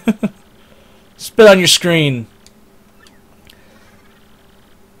 Spit on your screen.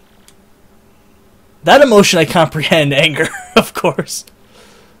 That emotion I comprehend, anger, of course.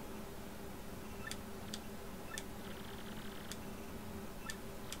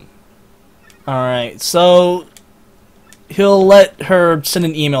 Alright, so he'll let her send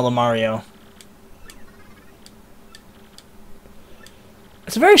an email to Mario.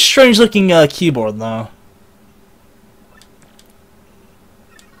 It's a very strange looking keyboard, though.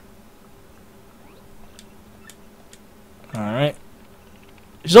 Alright.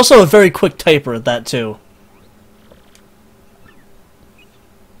 She's also a very quick typer at that, too.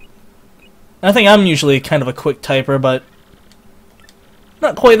 I think I'm usually kind of a quick typer, but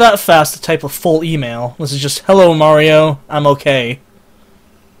not quite that fast to type a full email. This is just, hello Mario, I'm okay.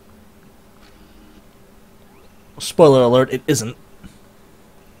 Spoiler alert, it isn't.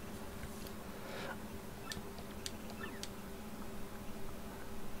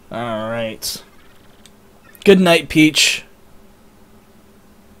 Alright. Good night, Peach.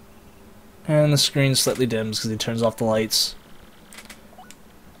 And the screen slightly dims because he turns off the lights.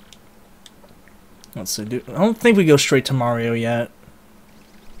 Let's see. I don't think we go straight to Mario yet.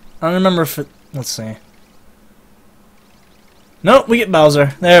 I don't remember if it... Let's see. Nope, we get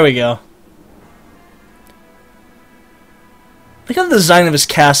Bowser. There we go. Look how the design of his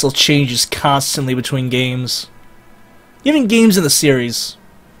castle changes constantly between games. Even games in the series.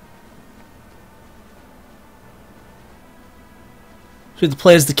 So the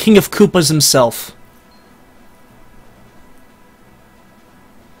play as the King of Koopas himself.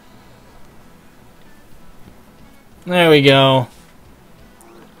 There we go.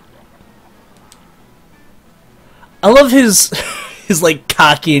 I love his his like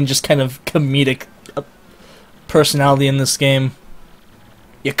cocky and just kind of comedic personality in this game.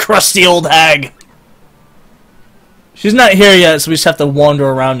 You crusty old hag. She's not here yet, so we just have to wander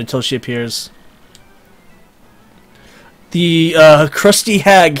around until she appears. The crusty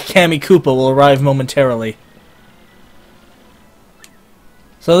hag Kami Koopa will arrive momentarily.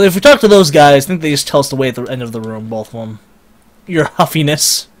 So if we talk to those guys, I think they just tell us to wait at the end of the room, both of them. Your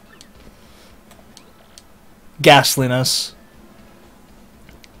huffiness. Ghastliness.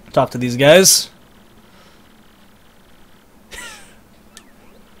 Talk to these guys.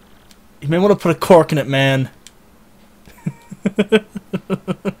 You may want to put a cork in it, man.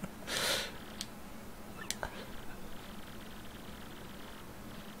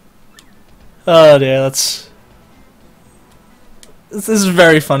 Oh dear, This is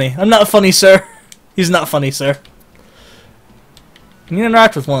very funny. I'm not funny, sir. He's not funny, sir. Can you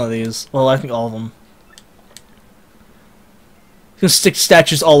interact with one of these? Well, I think all of them. Gonna stick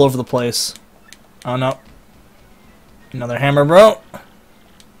statues all over the place. Oh no. Another hammer, bro.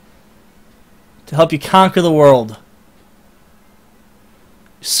 To help you conquer the world.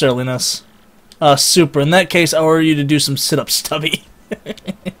 Surliness. Super. In that case, I order you to do some sit-ups, Stubby.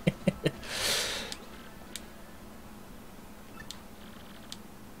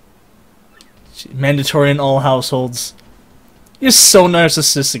 Mandatory in all households. You're so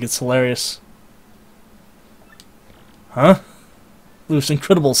narcissistic, it's hilarious. Huh? Looks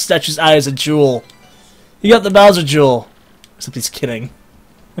incredible. Statue's eye is a jewel. You got the Bowser jewel. Except he's kidding.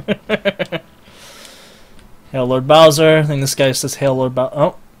 Hail Lord Bowser. I think this guy says Hail Lord Bowser.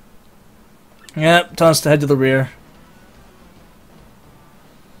 Oh. Yep, tell us to head to the rear.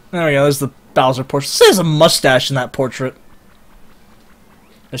 There we go, there's the Bowser portrait. There's a mustache in that portrait.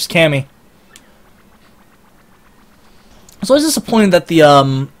 There's Cammy. I was always disappointed that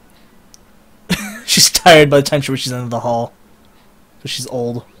the, she's tired by the time she reaches into the hall. Because she's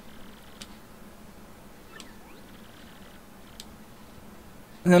old.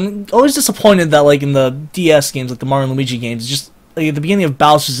 And I'm always disappointed that, like, in the DS games, like the Mario and Luigi games, just, like, at the beginning of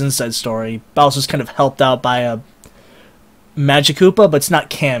Bowser's Inside Story, Bowser's kind of helped out by a Magic Koopa, but it's not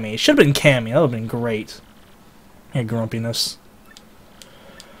Cammy. It should have been Cammy. That would have been great. Yeah, grumpiness.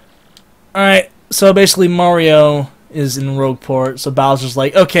 Alright, so basically Mario is in Rogueport, so Bowser's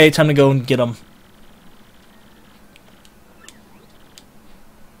like, okay, time to go and get him.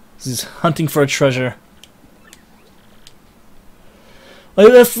 He's hunting for a treasure. Well,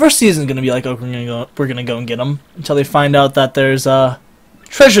 the first season is gonna be like, oh, we're gonna go and get him until they find out that there's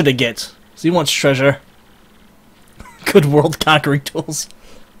treasure to get. So he wants treasure. Good world conquering tools.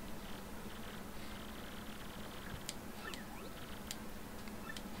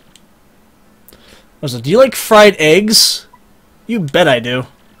 So, do you like fried eggs? You bet I do.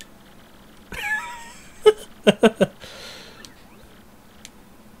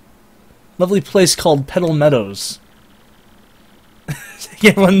 Lovely place called Petal Meadows.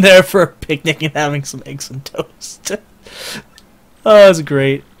 Get one there for a picnic and having some eggs and toast. Oh, that's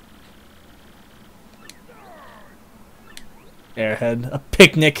great. Airhead. A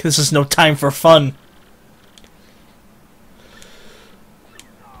picnic. This is no time for fun.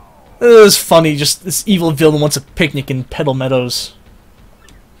 It was funny, just this evil villain wants a picnic in Petal Meadows.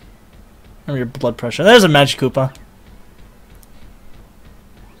 Remember your blood pressure. There's a Magic Koopa.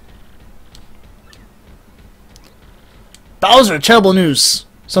 Bowser, terrible news.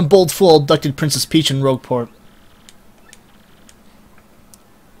 Some bold fool abducted Princess Peach in Rogueport.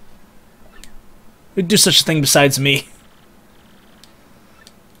 Who'd do such a thing besides me?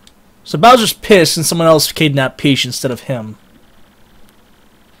 So Bowser's pissed and someone else kidnapped Peach instead of him.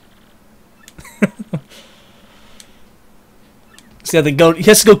 So he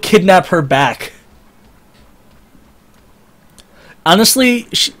has to go kidnap her back. Honestly,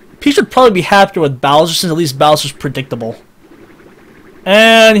 Peach would probably be happier with Bowser since at least Bowser's predictable.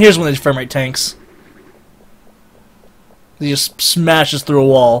 And here's one of these frame rate tanks. He just smashes through a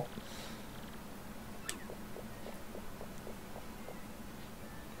wall.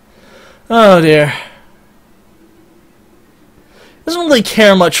 Oh dear. Doesn't really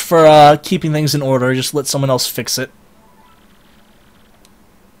care much for keeping things in order, just let someone else fix it.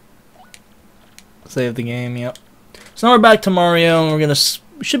 Save the game, yep. So now we're back to Mario, and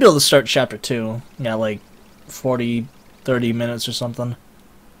we should be able to start Chapter 2. Yeah, like 40, 30 minutes or something.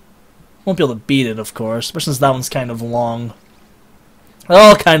 Won't be able to beat it, of course, especially since that one's kind of long. They're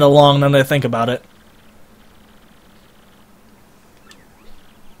all kind of long now that I think about it.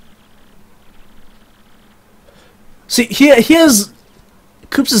 See, he has...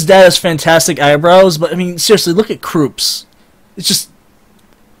 Koops' dad has fantastic eyebrows, but I mean, seriously, look at Koops. It's just...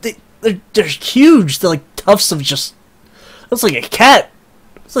 They're huge. They're like tufts of just... Looks like a cat.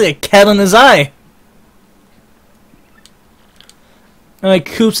 Looks like a cat on his eye. And like,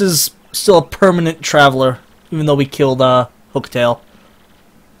 Koops is still a permanent traveler, even though we killed Hooktail.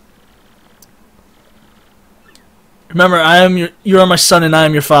 Remember, you are my son and I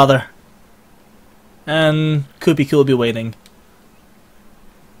am your father. And Koopy will be waiting.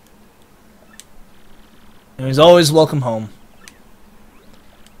 And he's always welcome home.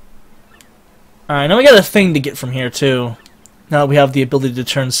 Alright, now we got a thing to get from here, too. Now that we have the ability to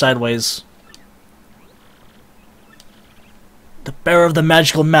turn sideways. The bearer of the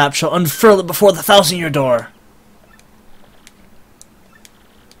magical map shall unfurl it before the 1,000-year door.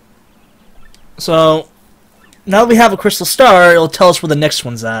 So, now that we have a crystal star, it'll tell us where the next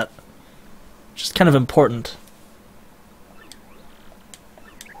one's at. Which is kind of important.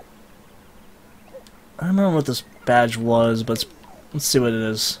 I don't remember what this badge was, but let's see what it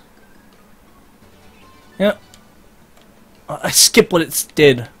is. Yep. I skipped what it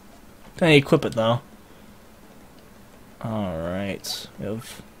did. Can I equip it though? Alright. We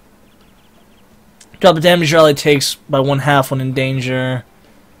have... Drop the damage your ally takes by 1/2 when in danger.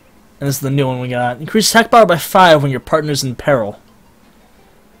 And this is the new one we got. Increase attack power by 5 when your partner's in peril.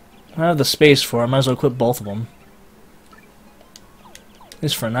 I have the space for it. Might as well equip both of them. At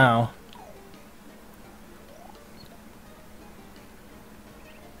least for now.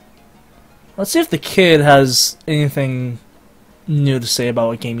 Let's see if the kid has anything new to say about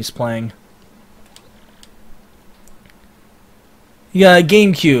what game he's playing. He got a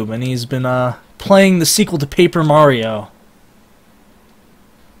GameCube, and he's been playing the sequel to Paper Mario.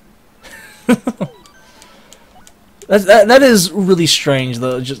 That is really strange,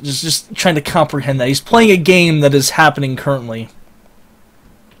 though. Just trying to comprehend that he's playing a game that is happening currently.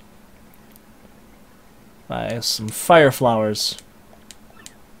 Some fire flowers.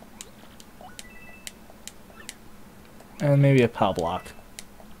 And maybe a POW block.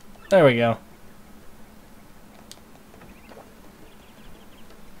 There we go.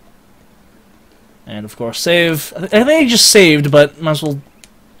 And of course, save. I think I just saved, but might as well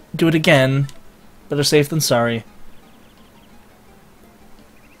do it again. Better safe than sorry.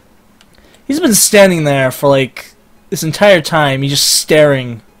 He's been standing there for like this entire time. He's just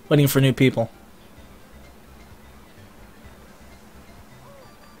staring, waiting for new people.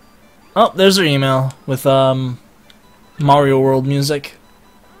 Oh, there's her email with Mario World music.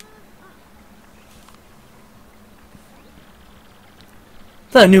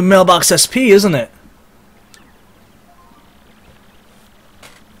 That's a new mailbox SP, isn't it?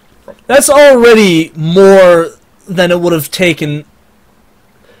 That's already more than it would have taken.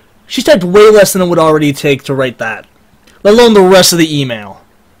 She typed way less than it would already take to write that, let alone the rest of the email.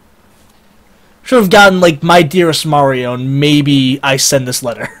 Should have gotten like, "My dearest Mario," and maybe I send this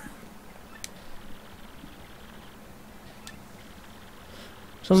letter.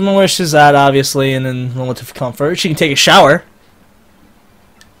 She doesn't know where she's at, obviously, and in relative comfort. She can take a shower.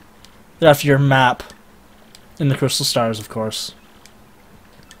 After your map. In the crystal stars, of course.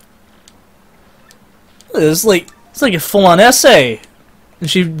 It's like a full-on essay. And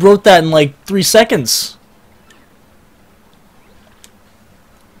she wrote that in like 3 seconds.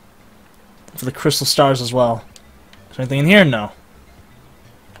 For the crystal stars as well. Is there anything in here? No.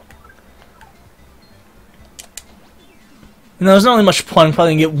 You know, there's not really much point. I'm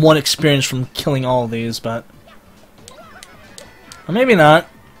probably gonna get 1 experience from killing all of these, but... Or maybe not.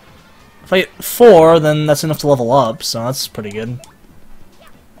 If I get 4, then that's enough to level up, so that's pretty good.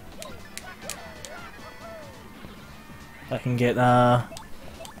 I can get, should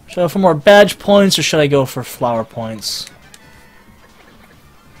I go for more badge points, or should I go for flower points?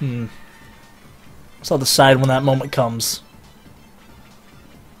 So I'll decide when that moment comes.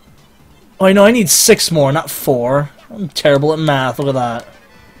 Oh, I know, I need 6 more, not 4. I'm terrible at math, look at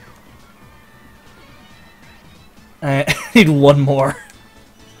that. I need 1 more.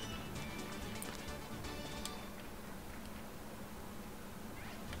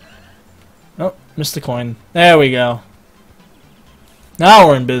 Oh, missed the coin. There we go. Now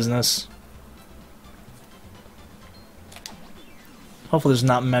we're in business. Hopefully there's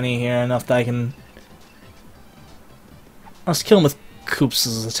not many here, enough that I can... Let's kill him with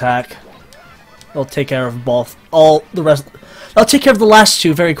Koops' attack. I'll take care of all the rest. I'll take care of the last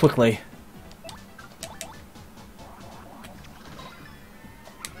 2 very quickly.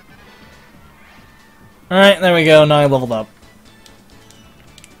 Alright, there we go. Now I leveled up.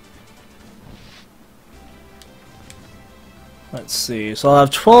 Let's see. So I'll have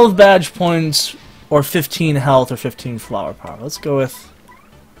 12 badge points, or 15 health, or 15 flower power. Let's go with...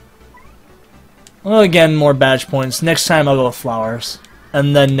 Well, again, more badge points. Next time I'll go with flowers.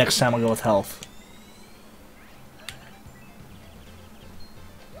 And then next time I'll go with health.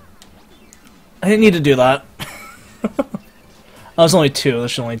 I didn't need to do that. I was only 2.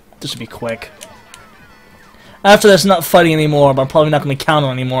 This should be quick. After this, not fighting anymore, but I'm probably not going to counter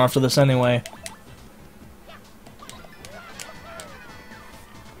anymore after this anyway.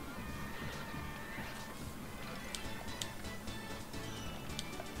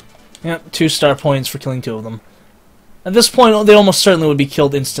 Yep, 2 star points for killing 2 of them. At this point, they almost certainly would be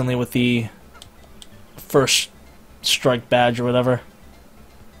killed instantly with the first strike badge or whatever.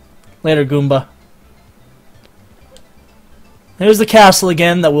 Later, Goomba. Here's the castle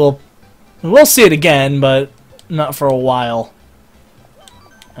again that we'll see it again, but not for a while.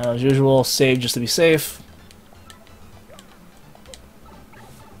 As usual, save just to be safe.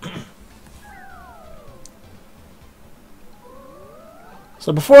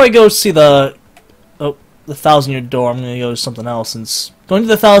 So before I go see the 1,000-year door, I'm going to go to something else, since going to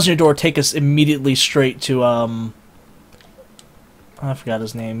the 1,000-year door take us immediately straight to I forgot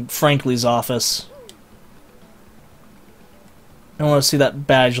his name. Frankly's office. I want to see that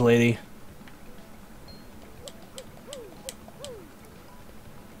badge lady.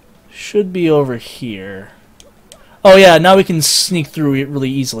 Should be over here. Oh yeah, now we can sneak through it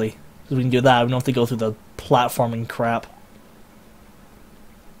really easily. So we can do that. We don't have to go through the platforming crap.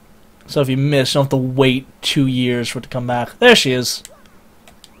 So if you miss, you don't have to wait 2 years for it to come back. There she is.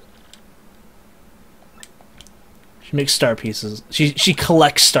 She makes star pieces. She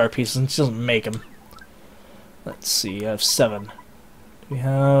collects star pieces and she doesn't make them. Let's see, I have 7. We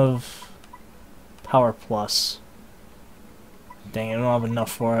have Power Plus. Dang it, I don't have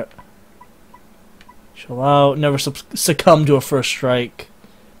enough for it. Chill out. Never succumb to a first strike.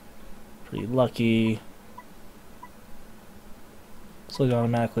 Pretty lucky. So we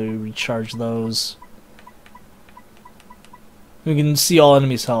automatically recharge those. We can see all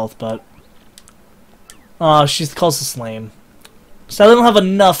enemies' health, but she calls us lame. So I don't have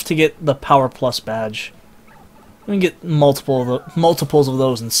enough to get the Power Plus badge. We can get multiples of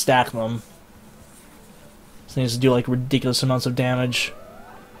those and stack them. So needs to do like ridiculous amounts of damage.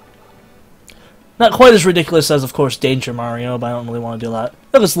 Not quite as ridiculous as, of course, Danger Mario, but I don't really want to do that.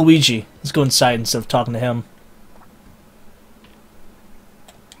 Look, it's Luigi. Let's go inside instead of talking to him.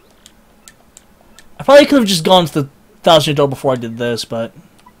 I probably could have just gone to the 1000-year door before I did this, but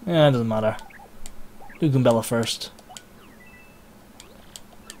it doesn't matter. Do Goombella first.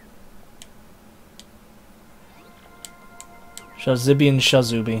 Shazibi and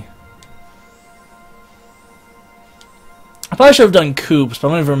Shazubi. I probably should have done Koops, but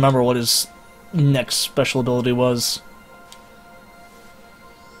I don't even remember what his next special ability was.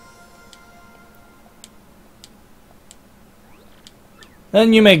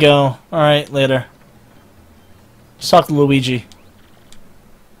 Then you may go. Alright, later. Let's talk to Luigi.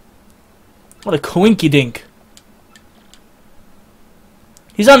 What a coinky-dink.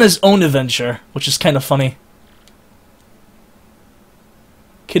 He's on his own adventure, which is kind of funny.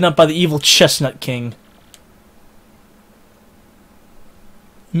 Kidnapped by the evil Chestnut King.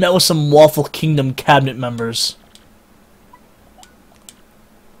 Met with some Waffle Kingdom cabinet members.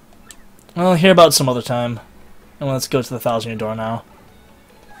 I'll hear about it some other time. And let's go to the 1000-year door now.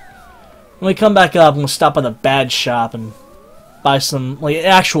 When we come back up, we'll stop by the badge shop and buy some, like,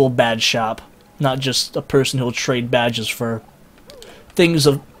 actual badge shop. Not just a person who'll trade badges for things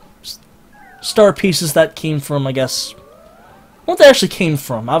of star pieces that came from, I guess, what they actually came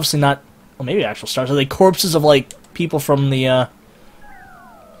from. Obviously not, well, maybe actual stars. Are they corpses of, like, people from the,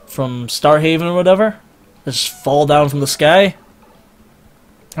 from Starhaven or whatever? That just fall down from the sky?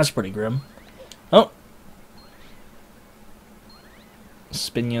 That's pretty grim. Oh.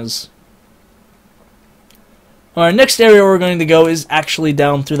 Spinias. Our next area we're going to go is actually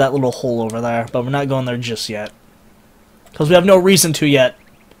down through that little hole over there, but we're not going there just yet. Because we have no reason to yet.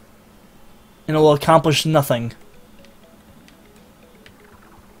 And it will accomplish nothing.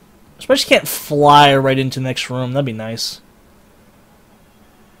 Especially can't fly right into the next room, that'd be nice.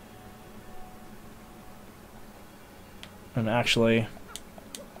 And actually,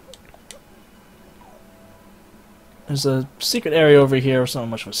 there's a secret area over here. It's not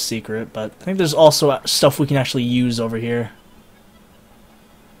much of a secret, but I think there's also stuff we can actually use over here.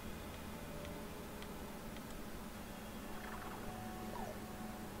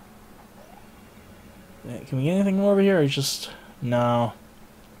 Can we get anything more over here, or just... no.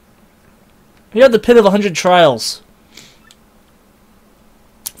 We have the Pit of 100 Trials.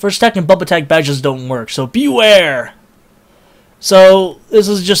 First attack and bump attack badges don't work, so beware! So, this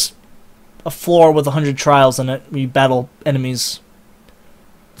is just a floor with 100 trials in it. We battle enemies.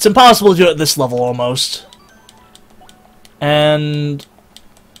 It's impossible to do it at this level, almost. And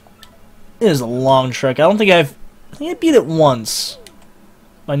it is a long trick. I think I beat it once.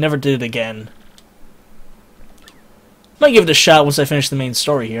 I never did it again. Might give it a shot once I finish the main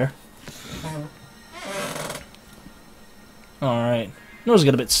story here. Alright. Nose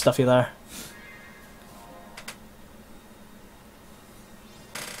got a bit stuffy there.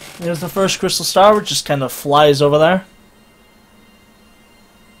 There's the first crystal star, which just kind of flies over there.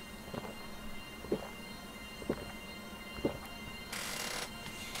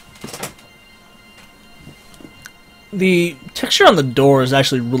 The texture on the door is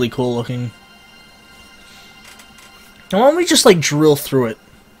actually really cool looking. Now why don't we just like drill through it?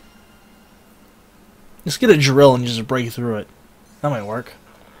 Just get a drill and just break through it. That might work.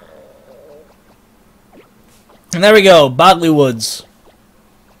 And there we go, Bodley Woods.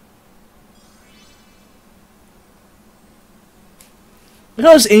 Look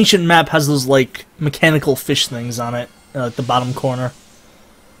how this ancient map has those, like, mechanical fish things on it, at the bottom corner.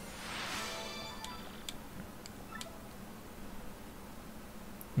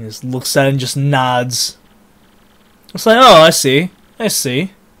 He just looks at it and just nods. It's like, oh, I see. I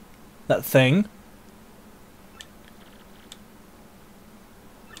see. That thing.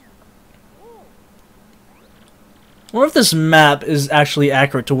 I wonder if this map is actually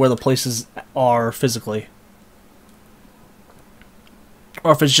accurate to where the places are physically.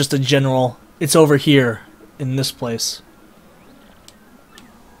 Or if it's just a general, it's over here, in this place.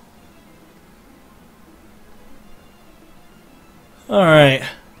 Alright.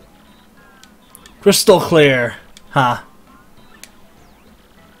 Crystal clear. Ha.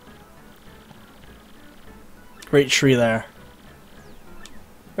 Great tree there.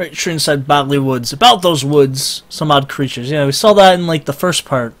 Great tree inside Bogley Woods. About those woods, some odd creatures. Yeah, we saw that in like the first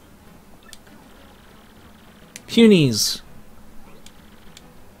part. Punies.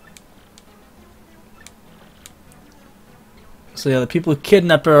 So yeah, the people who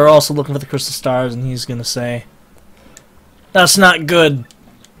kidnapped her are also looking for the crystal stars, and he's gonna say, "That's not good."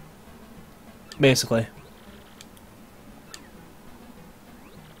 Basically.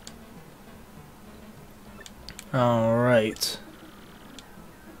 Alright.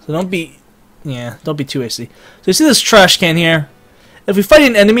 So don't be too hasty. So you see this trash can here? If we fight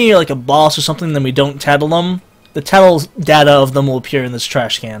an enemy or like a boss or something, then we don't tattle them, the tattle data of them will appear in this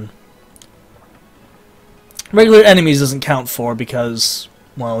trash can. Regular enemies doesn't count for because,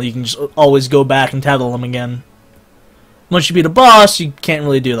 well, you can just always go back and tattle them again. Once you beat a boss, you can't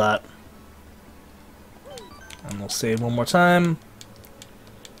really do that. And we'll save one more time.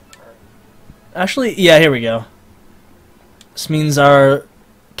 Actually, yeah, here we go. This means our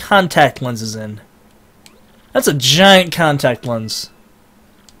contact lens is in. That's a giant contact lens.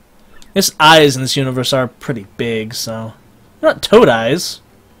 His eyes in this universe are pretty big, so... They're not toad eyes.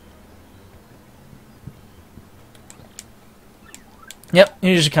 Yep,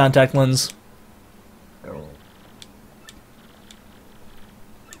 here's your contact lens.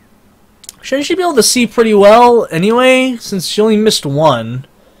 Shouldn't she be able to see pretty well anyway, since she only missed one?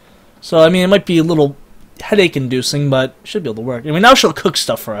 So, I mean, it might be a little headache-inducing, but should be able to work. I mean, now she'll cook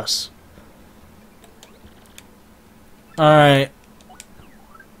stuff for us. Alright.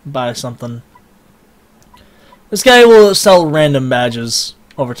 Buy something. This guy will sell random badges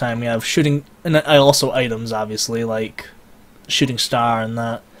over time. We have shooting, and also items, obviously, like shooting star and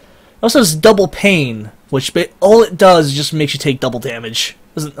that. It also has double pain, which all it does is just makes you take double damage.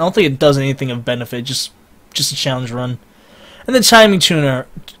 I don't think it does anything of benefit, just a challenge run. And the timing tuner,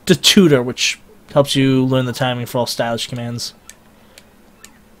 the tutor, which helps you learn the timing for all stylish commands.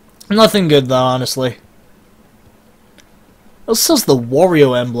 Nothing good though, honestly. It sells the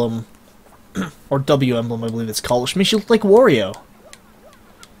Wario emblem, or W emblem, I believe it's called, which makes you look like Wario.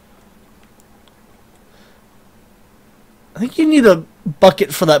 I think you need a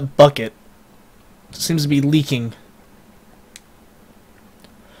bucket for that bucket. It seems to be leaking.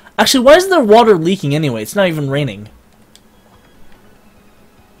 Actually, why is there water leaking anyway? It's not even raining.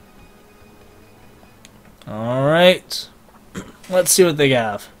 Alright. Let's see what they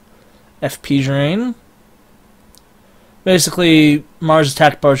have. FP drain. Basically, Mars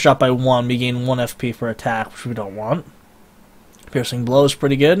attack bars drop by 1. We gain 1 FP per attack, which we don't want. Piercing blow is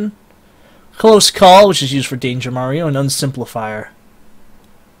pretty good. Close call, which is used for Danger Mario, and Unsimplifier,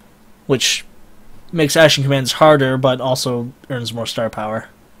 which makes action commands harder, but also earns more star power.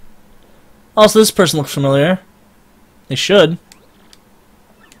 Also, this person looks familiar. They should.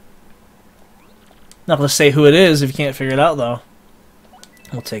 Not gonna say who it is if you can't figure it out, though.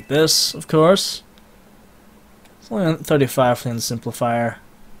 We'll take this, of course. It's only 35 for the Unsimplifier.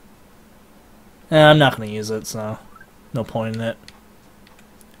 I'm not gonna use it, so no point in it.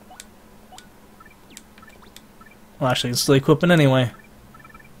 Well, actually, it's still equipping anyway.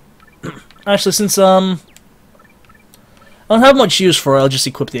 Actually, since I don't have much use for it, I'll just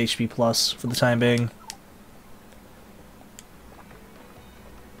equip the HP plus for the time being.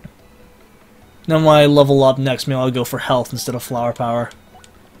 Then when I level up next, maybe I'll go for health instead of flower power.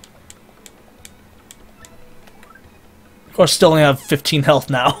 Of course, still only have 15 health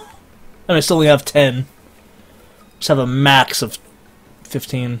now. I mean, I still only have 10. Just have a max of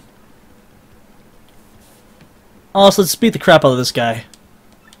 15. Also, let's beat the crap out of this guy.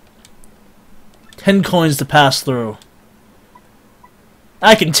 10 coins to pass through.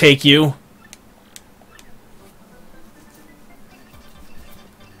 I can take you.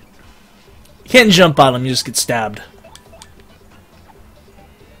 You can't jump on him, you just get stabbed.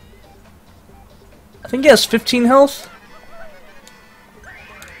 I think he has 15 health.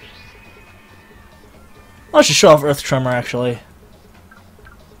 I should show off Earth Tremor, actually.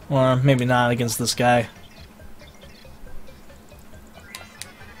 Or maybe not against this guy.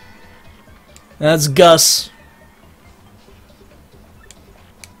 That's Gus.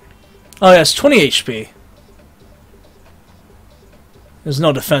 Oh yes, 20 HP. There's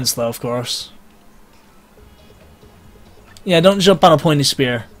no defense though, of course. Yeah, don't jump on a pointy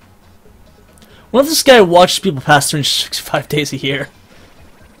spear. What if this guy watches people pass 365 days a year?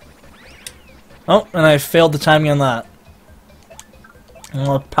 Oh, and I failed the timing on that.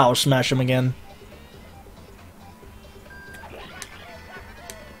 I'll power smash him again.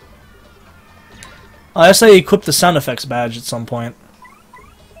 I guess I equipped the sound effects badge at some point.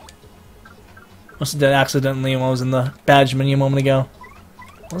 Must have did accidentally when I was in the badge menu a moment ago.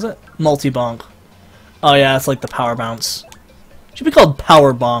 What was it? Multi-bonk. Oh yeah, it's like the power bounce. Should be called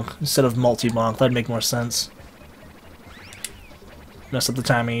power bonk instead of multi-bonk. That'd make more sense. Mess up the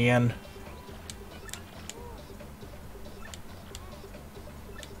timing again.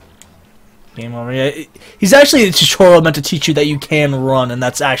 Game over. Yeah, he's actually a tutorial meant to teach you that you can run, and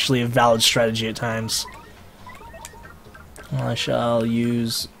that's actually a valid strategy at times. Well, I shall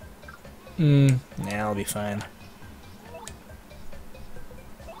use... nah, I'll be fine.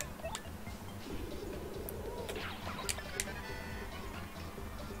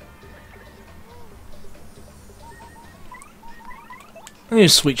 I need a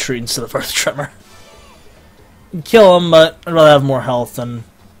sweet treat instead of Earth Tremor. Kill him, but I'd rather have more health than...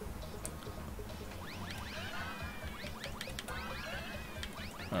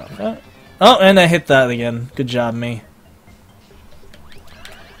 Okay. Oh, and I hit that again. Good job, me.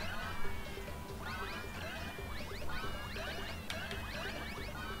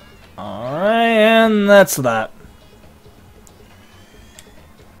 Alright, and that's that.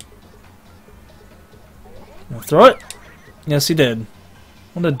 Wanna throw it? Yes, he did.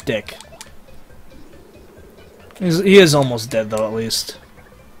 What a dick. He is almost dead, though, at least.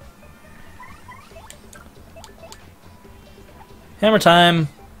 Hammer time.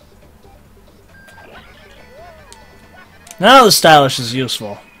 Now the stylish is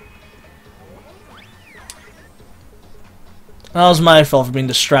useful. That was my fault for being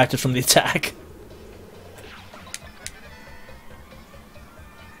distracted from the attack.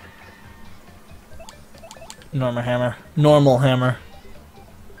 Normal hammer. Normal hammer.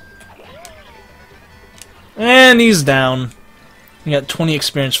 And he's down. You got 20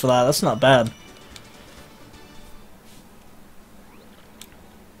 experience for that. That's not bad.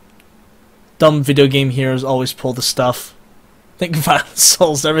 Dumb video game heroes always pull the stuff. Think Violent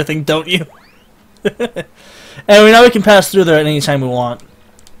Souls everything, don't you? Anyway, now we can pass through there at any time we want.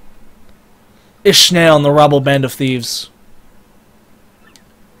 Ishnael and the Rabble Band of Thieves.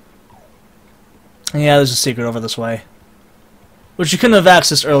 Yeah, there's a secret over this way. Which you couldn't have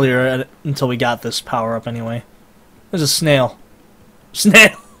accessed earlier until we got this power-up anyway. There's a snail.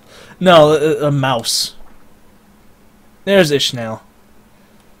 Snail! No, a mouse. There's Ishnael.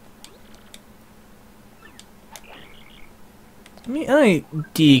 Let me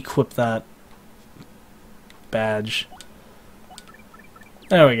de-equip that badge.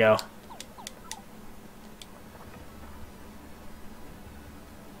 There we go.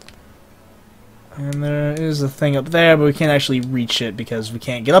 And there is a thing up there, but we can't actually reach it because we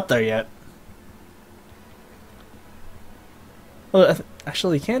can't get up there yet. Well,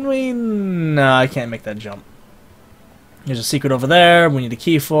 actually, can we? No, I can't make that jump. There's a secret over there we need a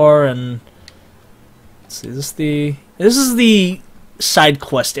key for, and... Let's see, this is the side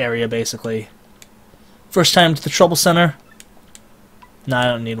quest area, basically. First time to the Trouble Center? No, I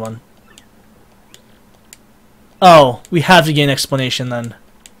don't need one. Oh, we have to gain explanation then.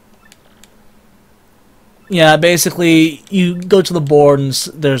 Yeah, basically, you go to the board and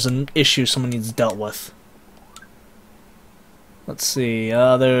there's an issue someone needs dealt with. Let's see,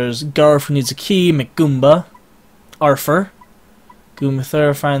 there's Garf who needs a key, McGoomba, Arthur,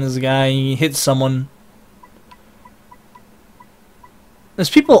 Goomither, find this guy, you hit someone. There's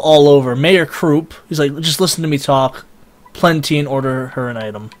people all over. Mayor Croup, he's like, just listen to me talk. Plenty and order her an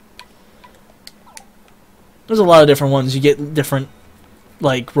item. There's a lot of different ones. You get different,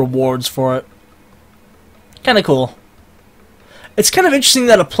 like, rewards for it. Kind of cool. It's kind of interesting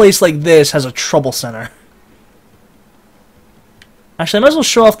that a place like this has a trouble center. Actually, I might as well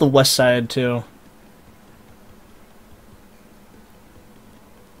show off the west side, too.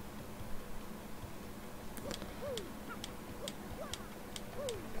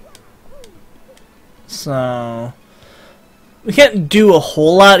 So... we can't do a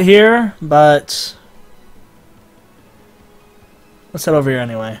whole lot here, but... let's head over here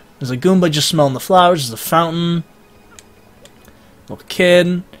anyway. There's a Goomba just smelling the flowers. There's a fountain. Little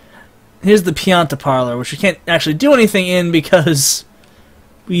kid. Here's the Pianta Parlor, which we can't actually do anything in because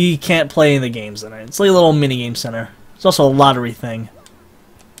we can't play any of the games in it. It's like a little mini-game center. It's also a lottery thing.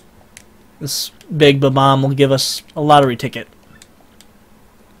 This big Babam will give us a lottery ticket.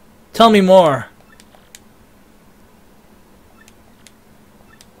 Tell me more.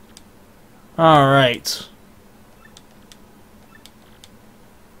 Alright.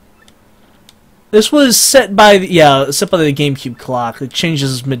 This was set by the, set by the GameCube clock. It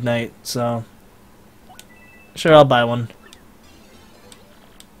changes midnight, so sure, I'll buy one.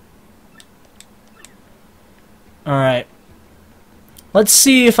 Alright. Let's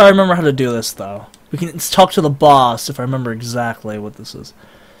see if I remember how to do this, though. Let's talk to the boss if I remember exactly what this is.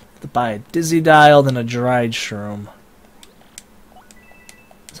 To buy a dizzy dial, then a dried shroom.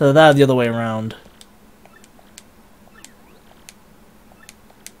 So that the other way around.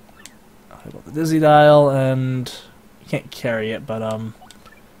 I got the dizzy dial, and you can't carry it, but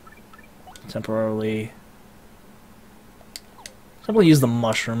temporarily use the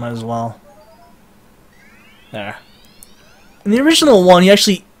mushroom, might as well. There. In the original one, he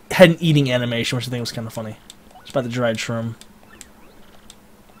actually had an eating animation, which I think was kind of funny. It's by the dried shroom.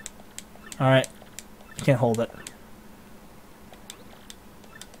 Alright. I can't hold it.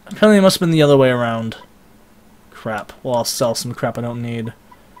 Apparently it must have been the other way around. Crap. Well, I'll sell some crap I don't need.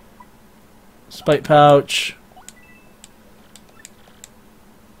 Spite pouch.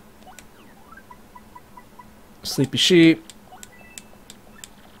 Sleepy sheep.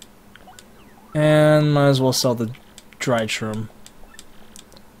 And might as well sell the dried shroom.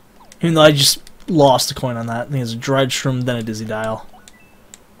 Even though I just lost a coin on that. I think it's a dried shroom, then a dizzy dial.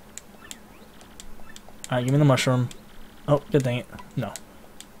 Alright, give me the mushroom. Oh, good dang it. No.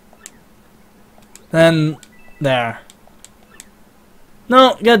 Then, there.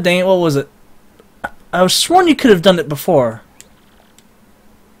 No, god dang it, what was it? I was sworn you could have done it before.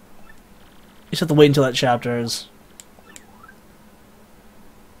 You just have to wait until that chapter is.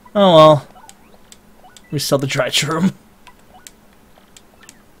 Oh well. We sell the dried shroom.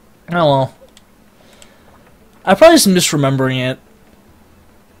 Oh well. I'm probably just misremembering it.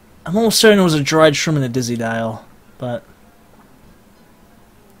 I'm almost certain it was a dried shroom and a dizzy dial, but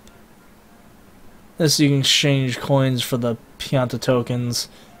this you can exchange coins for the Pianta tokens.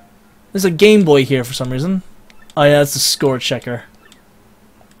 There's a Game Boy here for some reason. Oh yeah, that's the score checker.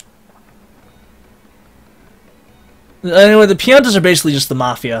 Anyway, the Piantas are basically just the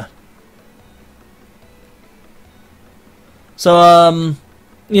Mafia. So,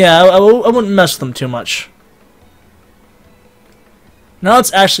 yeah, I wouldn't mess with them too much. Now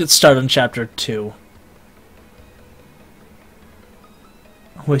let's actually get started on Chapter 2.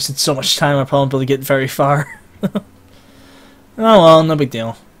 I wasted so much time, I probably won't be able to get very far. Oh well, no big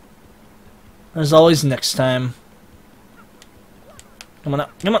deal. There's always next time. Come on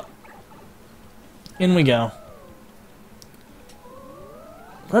up, come on! In we go.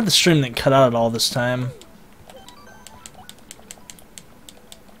 Glad the stream didn't cut out at all this time.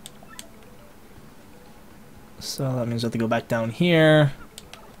 So that means I have to go back down here.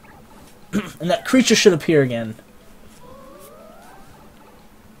 And that creature should appear again.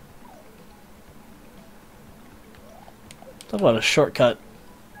 Talk about a shortcut.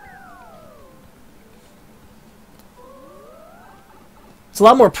 It's a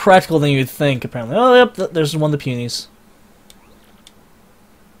lot more practical than you'd think, apparently. Oh, yep, there's one of the punies.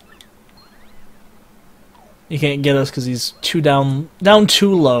 He can't get us because he's too down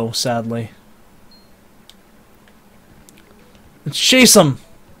too low, sadly. Let's chase him!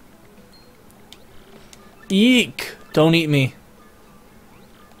 Eek! Don't eat me.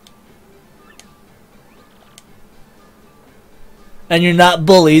 And you're not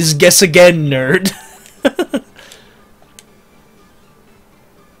bullies. Guess again, nerd.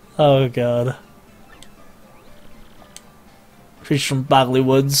 Oh god. Creature from Bogley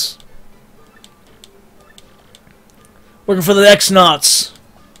Woods. Working for the X-Nauts.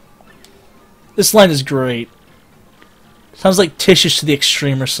 This line is great. Sounds like Tish's to the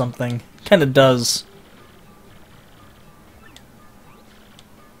Extreme or something. Kinda does.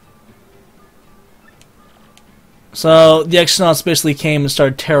 So, the X-Nauts basically came and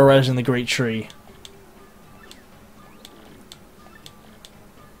started terrorizing the Great Tree.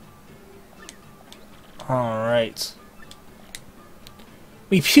 Alright.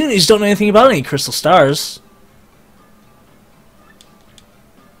 We punies don't know anything about any crystal stars.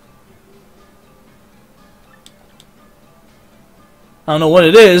 I don't know what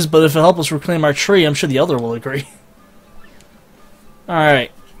it is, but if it helps us reclaim our tree, I'm sure the Elder will agree.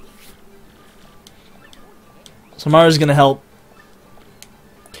 Alright. So Mario's gonna help.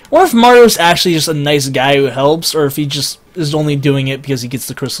 I wonder if Mario's actually just a nice guy who helps, or if he just is only doing it because he gets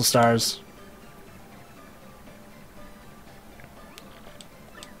the crystal stars.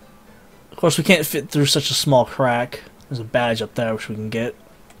 Of course, we can't fit through such a small crack. There's a badge up there which we can get.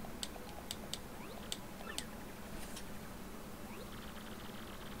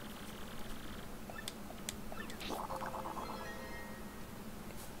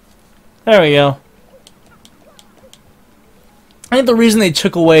 There we go. I think the reason they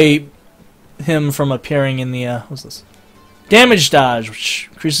took away him from appearing in the, what's this? Damage dodge, which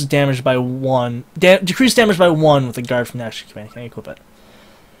increases damage by 1. Decrease damage by 1 with a guard from the action command. Can I equip it?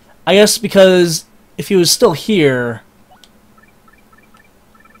 I guess because if he was still here,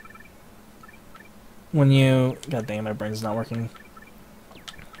 when you... God dang, my brain's not working.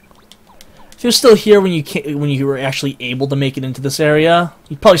 If he was still here when you were actually able to make it into this area,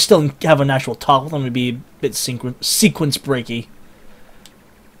 you'd probably still have an actual talk with him. It'd be a bit sequence breaky,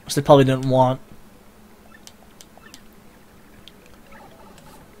 which they probably didn't want.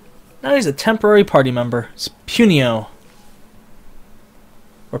 Now he's a temporary party member. It's Punio.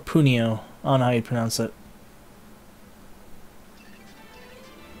 Or Punio. I don't know how you pronounce it.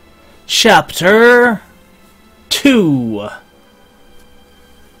 Chapter 2.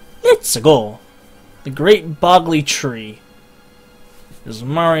 Let's go. The Great Boggly Tree. There's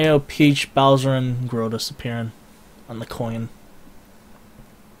Mario, Peach, Bowser, and Grodus appearing on the coin.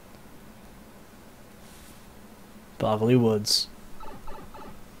 Boggly Woods.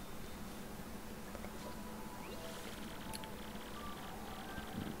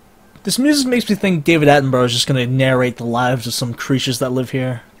 This music makes me think David Attenborough is just going to narrate the lives of some creatures that live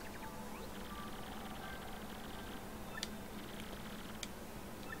here.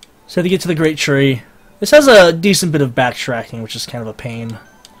 So to get to the Great Tree, this has a decent bit of backtracking, which is kind of a pain,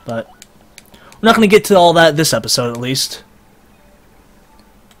 but we're not going to get to all that this episode, at least.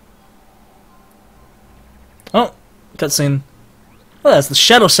 Oh, cutscene. Oh, that's the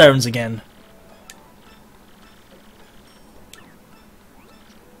Shadow Sirens again.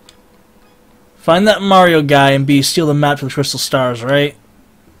 Find that Mario guy and B, steal the map to the Crystal Stars, right?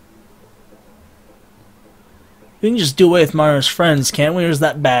 We can just do away with Mario's friends, can't we, or is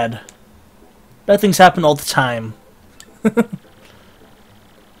that bad? Bad things happen all the time.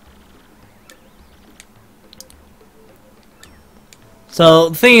 So,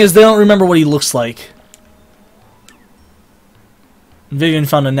 the thing is, they don't remember what he looks like. Vivian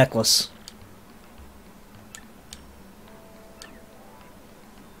found a necklace.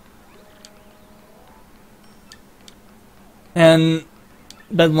 And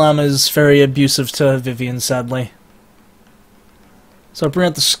Bedlam is very abusive to Vivian, sadly. So I bring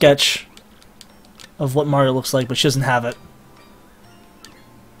out the sketch of what Mario looks like, but she doesn't have it.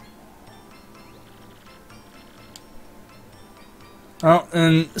 Oh,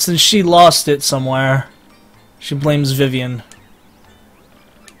 and since she lost it somewhere, she blames Vivian.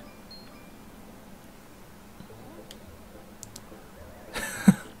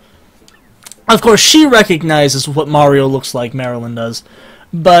 Of course, she recognizes what Mario looks like, Marilyn does,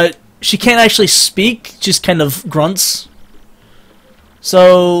 but she can't actually speak, just kind of grunts.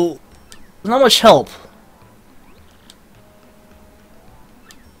 So, not much help.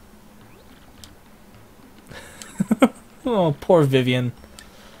 Oh, poor Vivian.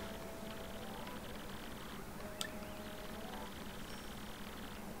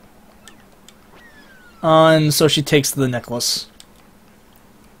 And so she takes the necklace.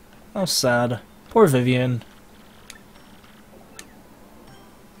 How sad. Poor Vivian.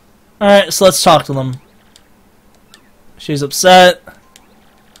 Alright, so let's talk to them. She's upset.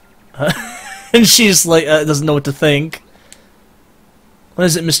 And she's like, doesn't know what to think. What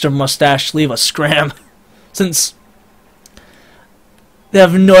is it, Mr. Mustache? Leave us, scram. Since they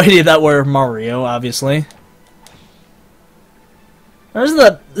have no idea that we're Mario, obviously. There's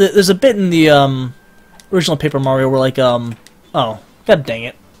a bit in the original Paper Mario where, like, oh, god dang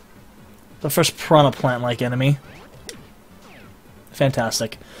it. The first piranha plant-like enemy.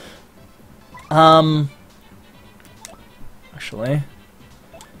 Fantastic. Actually,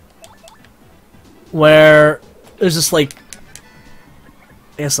 where there's this, like,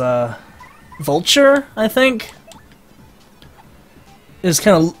 I guess a vulture, I think, is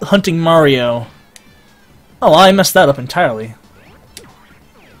kind of hunting Mario. Oh, I messed that up entirely.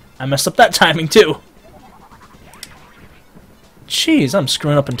 I messed up that timing too. Jeez, I'm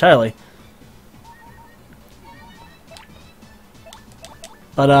screwing up entirely.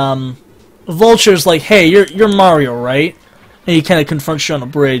 But Vulture's like, hey, you're Mario, right? And he kind of confronts you on a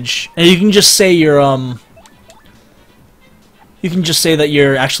bridge, and you can just say you're you can just say that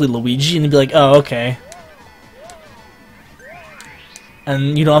you're actually Luigi, and he'd be like, oh, okay.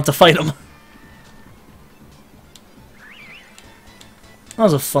 And you don't have to fight him. That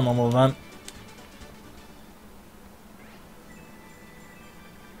was a fun little event.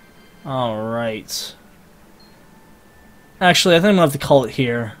 Alright. Actually, I think I'm gonna have to call it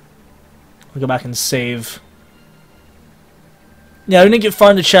here. I'll go back and save. Yeah, we didn't get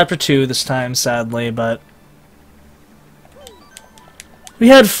far into Chapter 2 this time, sadly, but We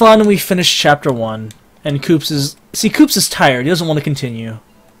had fun, and we finished chapter 1. And Coops is... See, Coops is tired. He doesn't want to continue.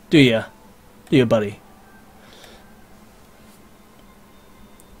 Do ya? Do ya, buddy?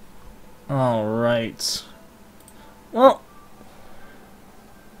 Alright. Well,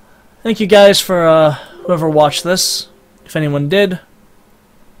 thank you guys for whoever watched this, if anyone did.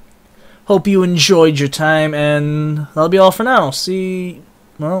 Hope you enjoyed your time, and that'll be all for now.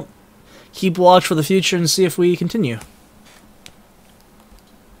 Well, keep watch for the future and see if we continue.